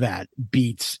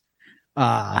beats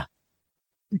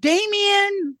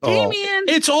Damien,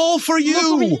 it's all for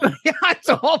you. Yeah, it's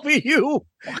all for you.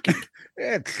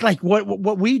 It's like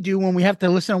what we do when we have to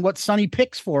listen to what Sonny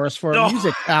picks for us for our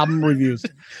music album reviews.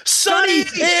 Sonny,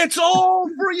 it's all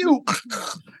for you.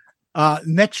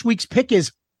 Next week's pick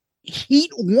is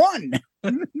Heat 1.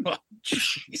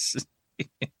 Jesus.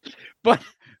 But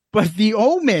The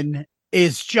Omen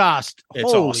is just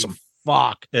awesome.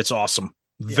 Fuck. It's awesome.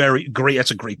 Very great.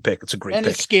 That's a great pick. It's a great pick.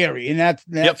 It's scary, and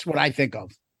that's what I think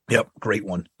of. Yep, great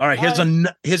one. All right, here's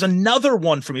another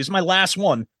one for me. This is my last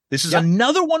one. This is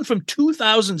another one from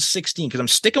 2016 because I'm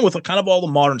sticking with kind of all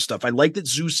the modern stuff. I like that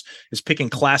Zeus is picking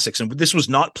classics, and this was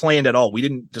not planned at all. We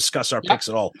didn't discuss our picks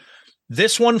at all.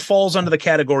 This one falls under the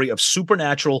category of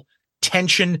supernatural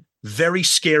tension, very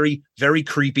scary, very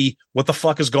creepy. What the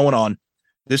fuck is going on?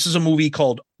 This is a movie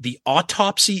called The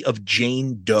Autopsy of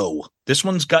Jane Doe. This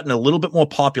one's gotten a little bit more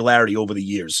popularity over the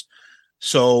years.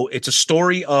 So it's a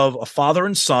story of a father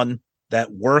and son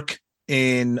that work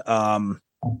in a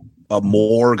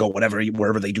morgue or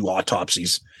wherever they do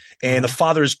autopsies. And the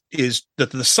father is that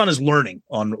the son is learning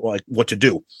on like what to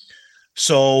do.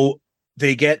 So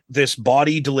they get this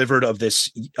body delivered of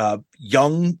this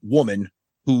young woman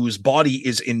whose body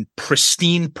is in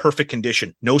pristine, perfect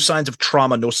condition. No signs of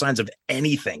trauma, no signs of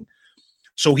anything.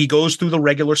 So he goes through the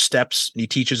regular steps and he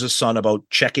teaches his son about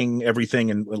checking everything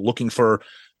and looking for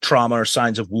trauma or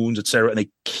signs of wounds, etc. And they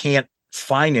can't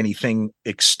find anything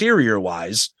exterior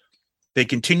wise. They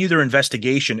continue their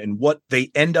investigation, and what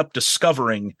they end up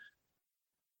discovering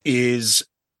is,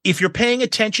 if you're paying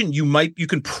attention, you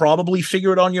can probably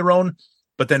figure it on your own.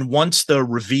 But then once the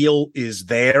reveal is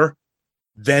there,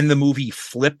 then the movie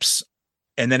flips,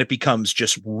 and then it becomes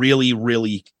just really,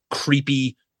 really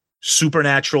creepy,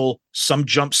 supernatural, some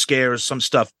jump scares, some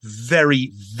stuff.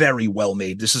 Very, very well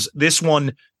made. This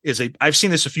one is I've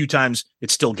seen this a few times.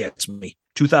 It still gets me.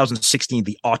 2016,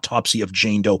 The Autopsy of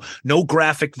Jane Doe. No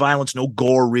graphic violence, no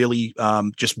gore, really.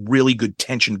 Just really good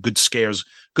tension, good scares,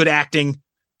 good acting,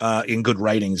 and good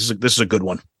writing. This is a good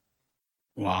one.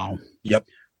 Wow. Yep.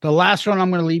 The last one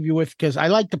I'm going to leave you with, because I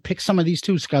like to pick some of these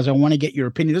too, because I want to get your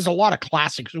opinion. There's a lot of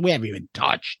classics we haven't even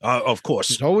touched. Of course.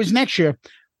 There's always next year.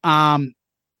 And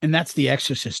that's The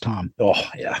Exorcist, Tom. Oh,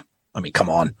 yeah. I mean, come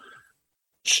on.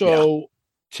 So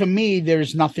to me,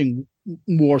 there's nothing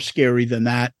more scary than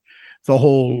that. The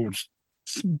whole,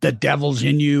 the devil's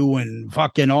in you and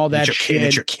fucking all that shit.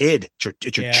 It's your kid.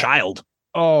 It's your child.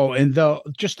 Oh, and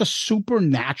just the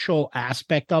supernatural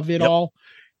aspect of it all.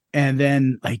 And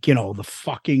then, like, the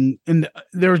fucking, and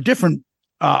there are different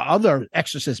other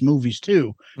Exorcist movies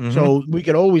too. Mm-hmm. So we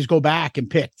could always go back and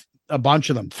pick a bunch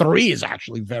of them. 3 is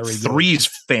actually very good. 3 is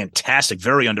fantastic,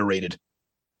 very underrated.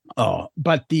 Oh,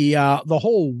 but the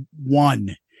whole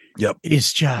one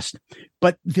is just,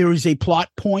 but there is a plot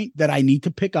point that I need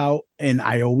to pick out. And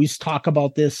I always talk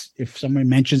about this if somebody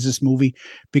mentions this movie,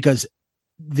 because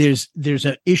there's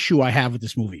an issue I have with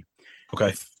this movie.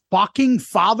 Okay. Fucking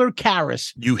Father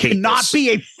Karras cannot be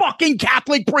a fucking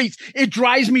Catholic priest. It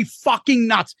drives me fucking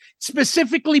nuts.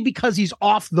 Specifically because he's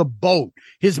off the boat.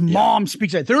 His mom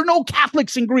speaks it. There are no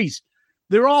Catholics in Greece.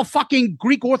 They're all fucking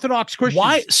Greek Orthodox Christians.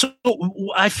 Why? So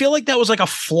I feel like that was like a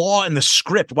flaw in the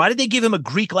script. Why did they give him a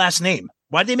Greek last name?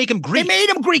 Why did they make him Greek? They made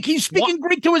him Greek. He's speaking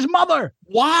Greek to his mother.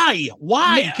 Why?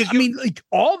 Because I mean, like,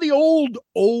 all the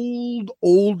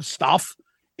old stuff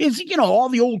is, all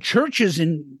the old churches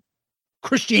in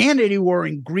Christianity were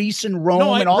in Greece and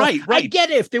Rome and all. Right. I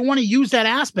get it if they want to use that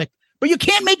aspect, but you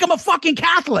can't make him a fucking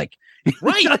Catholic.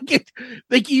 Right.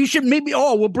 like you should maybe,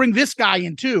 we'll bring this guy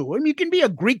in too. I mean, you can be a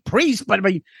Greek priest, but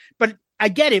I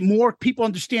get it. More people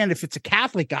understand if it's a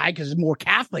Catholic guy because there's more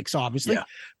Catholics, obviously. Yeah.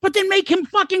 But then make him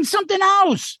fucking something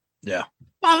else. Yeah.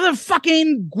 Father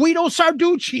fucking Guido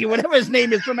Sarducci, whatever his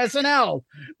name is from SNL.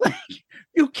 Like,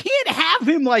 you can't have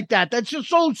him like that. That's just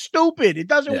so stupid. It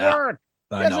doesn't work.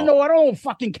 He doesn't know all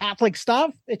fucking Catholic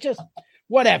stuff. It's just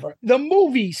whatever. The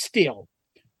movie still,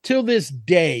 till this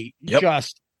day,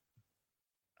 just.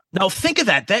 Now think of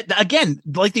that. That again,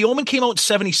 like The Omen came out in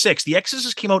 76. The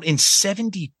Exorcist came out in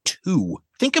 72.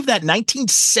 Think of that.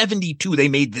 1972, they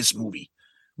made this movie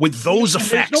with those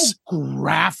effects. There's no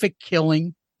graphic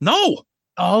killing. No.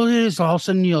 All it is, all of a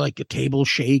sudden, like a table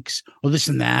shakes or this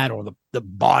and that, or the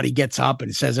body gets up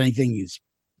and says anything. His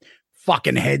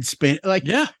fucking head spin. Like,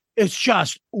 it's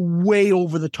just way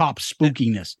over the top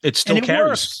spookiness. It still carries.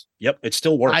 Works. Yep, it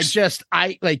still works.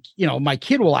 My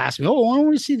kid will ask me, "Oh, why don't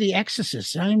we see The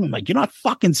Exorcist?" I'm like, "You're not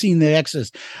fucking seeing The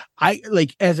Exorcist." I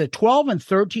like, as a 12 and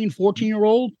 13,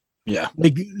 14-year-old. Yeah,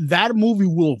 like that movie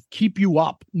will keep you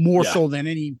up more so than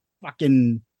any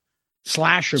fucking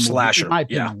slasher movie, in my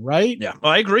opinion, right? Yeah,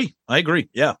 I agree.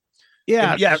 Yeah.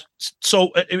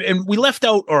 So, and we left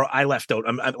out, or I left out.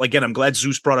 I'm glad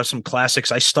Zeus brought us some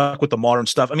classics. I stuck with the modern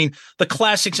stuff. I mean, the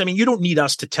classics. I mean, you don't need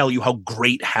us to tell you how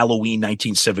great Halloween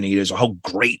 1978 is, or how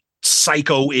great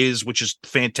Psycho is, which is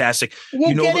fantastic.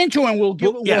 We'll get into it.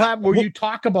 We'll have where you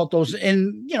talk about those,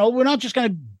 and we're not just going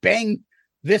to bang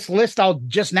this list out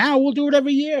just now. We'll do it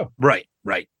every year. Right.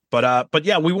 But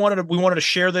yeah, we wanted to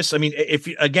share this. I mean,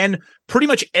 pretty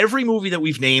much every movie that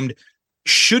we've named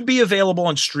should be available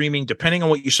on streaming, depending on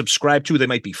what you subscribe to. They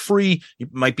might be free.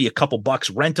 It might be a couple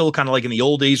bucks rental, kind of like in the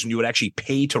old days when you would actually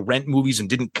pay to rent movies and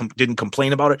didn't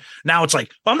complain about it. Now it's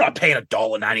like, I'm not paying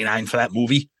 $1.99 for that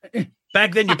movie.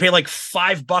 Back then you pay like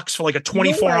 $5 for like a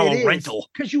 24-hour rental.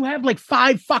 Because you have like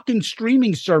 5 fucking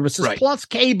streaming services plus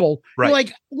cable. Right. You're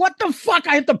like, what the fuck?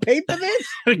 I have to pay for this?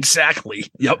 Exactly.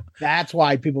 Yep. That's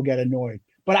why people get annoyed.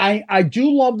 But I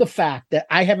do love the fact that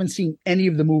I haven't seen any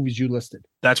of the movies you listed.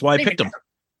 That's why I picked them.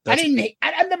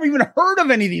 I've never even heard of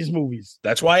any of these movies.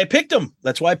 That's why I picked them.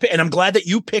 And I'm glad that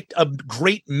you picked a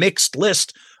great mixed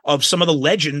list of some of the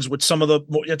legends with some of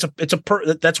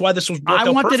the. That's why this was. I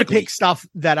wanted to pick stuff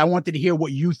that I wanted to hear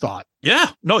what you thought. Yeah,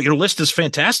 no, your list is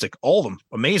fantastic. All of them,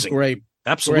 amazing. Great,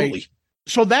 absolutely. Great.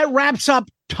 So that wraps up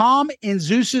Tom and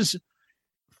Zeus's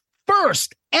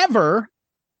first ever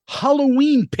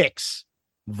Halloween picks,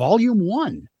 Volume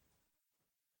 1.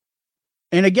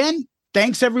 And again,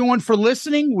 thanks everyone for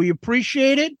listening. We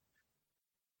appreciate it.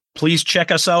 Please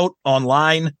check us out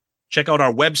online. Check out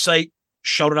our website,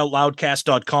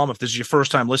 shoutitoutloudcast.com. If this is your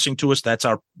first time listening to us, that's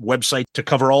our website to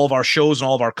cover all of our shows and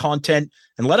all of our content.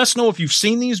 And let us know if you've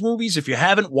seen these movies. If you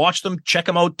haven't, watch them, check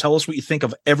them out. Tell us what you think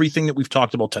of everything that we've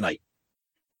talked about tonight.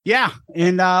 Yeah,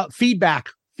 and feedback.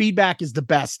 Feedback is the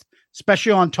best,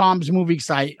 especially on Tom's movie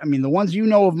site. I mean, the ones you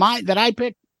know of mine that I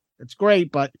picked, it's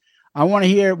great, but I want to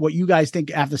hear what you guys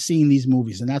think after seeing these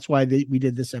movies, and that's why we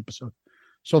did this episode.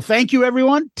 So thank you,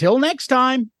 everyone. Till next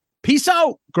time. Peace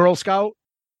out, Girl Scout.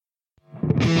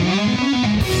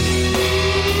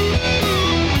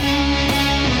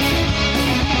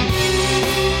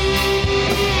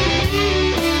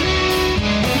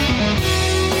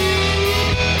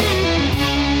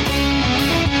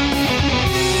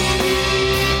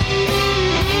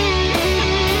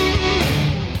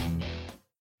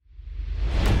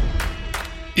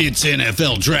 It's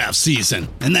NFL draft season,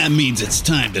 and that means it's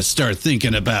time to start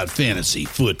thinking about fantasy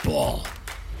football.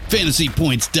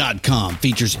 FantasyPoints.com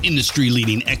features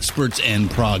industry-leading experts and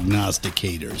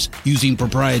prognosticators using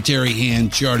proprietary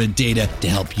hand-charted data to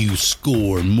help you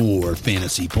score more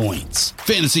fantasy points.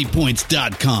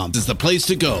 FantasyPoints.com is the place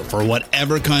to go for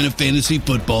whatever kind of fantasy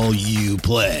football you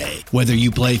play. Whether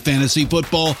you play fantasy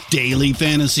football, daily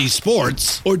fantasy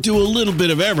sports, or do a little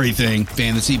bit of everything,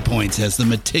 Fantasy Points has the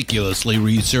meticulously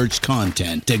researched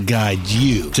content to guide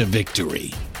you to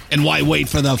victory. And why wait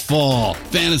for the fall?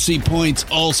 Fantasy Points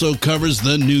also covers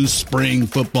the new spring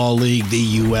football league,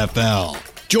 the UFL.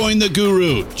 Join the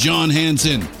guru, John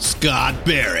Hansen, Scott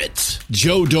Barrett,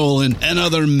 Joe Dolan, and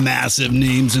other massive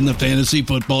names in the fantasy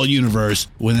football universe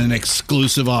with an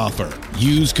exclusive offer.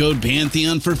 Use code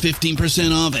Pantheon for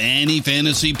 15% off any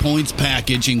Fantasy Points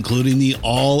package, including the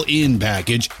all-in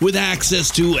package, with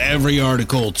access to every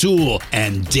article, tool,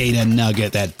 and data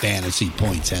nugget that Fantasy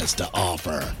Points has to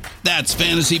offer. That's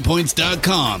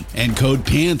FantasyPoints.com and code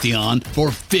Pantheon for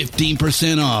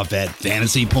 15% off at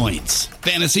Fantasy Points.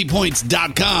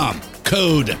 FantasyPoints.com,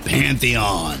 code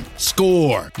Pantheon.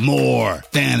 Score more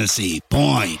fantasy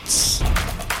points.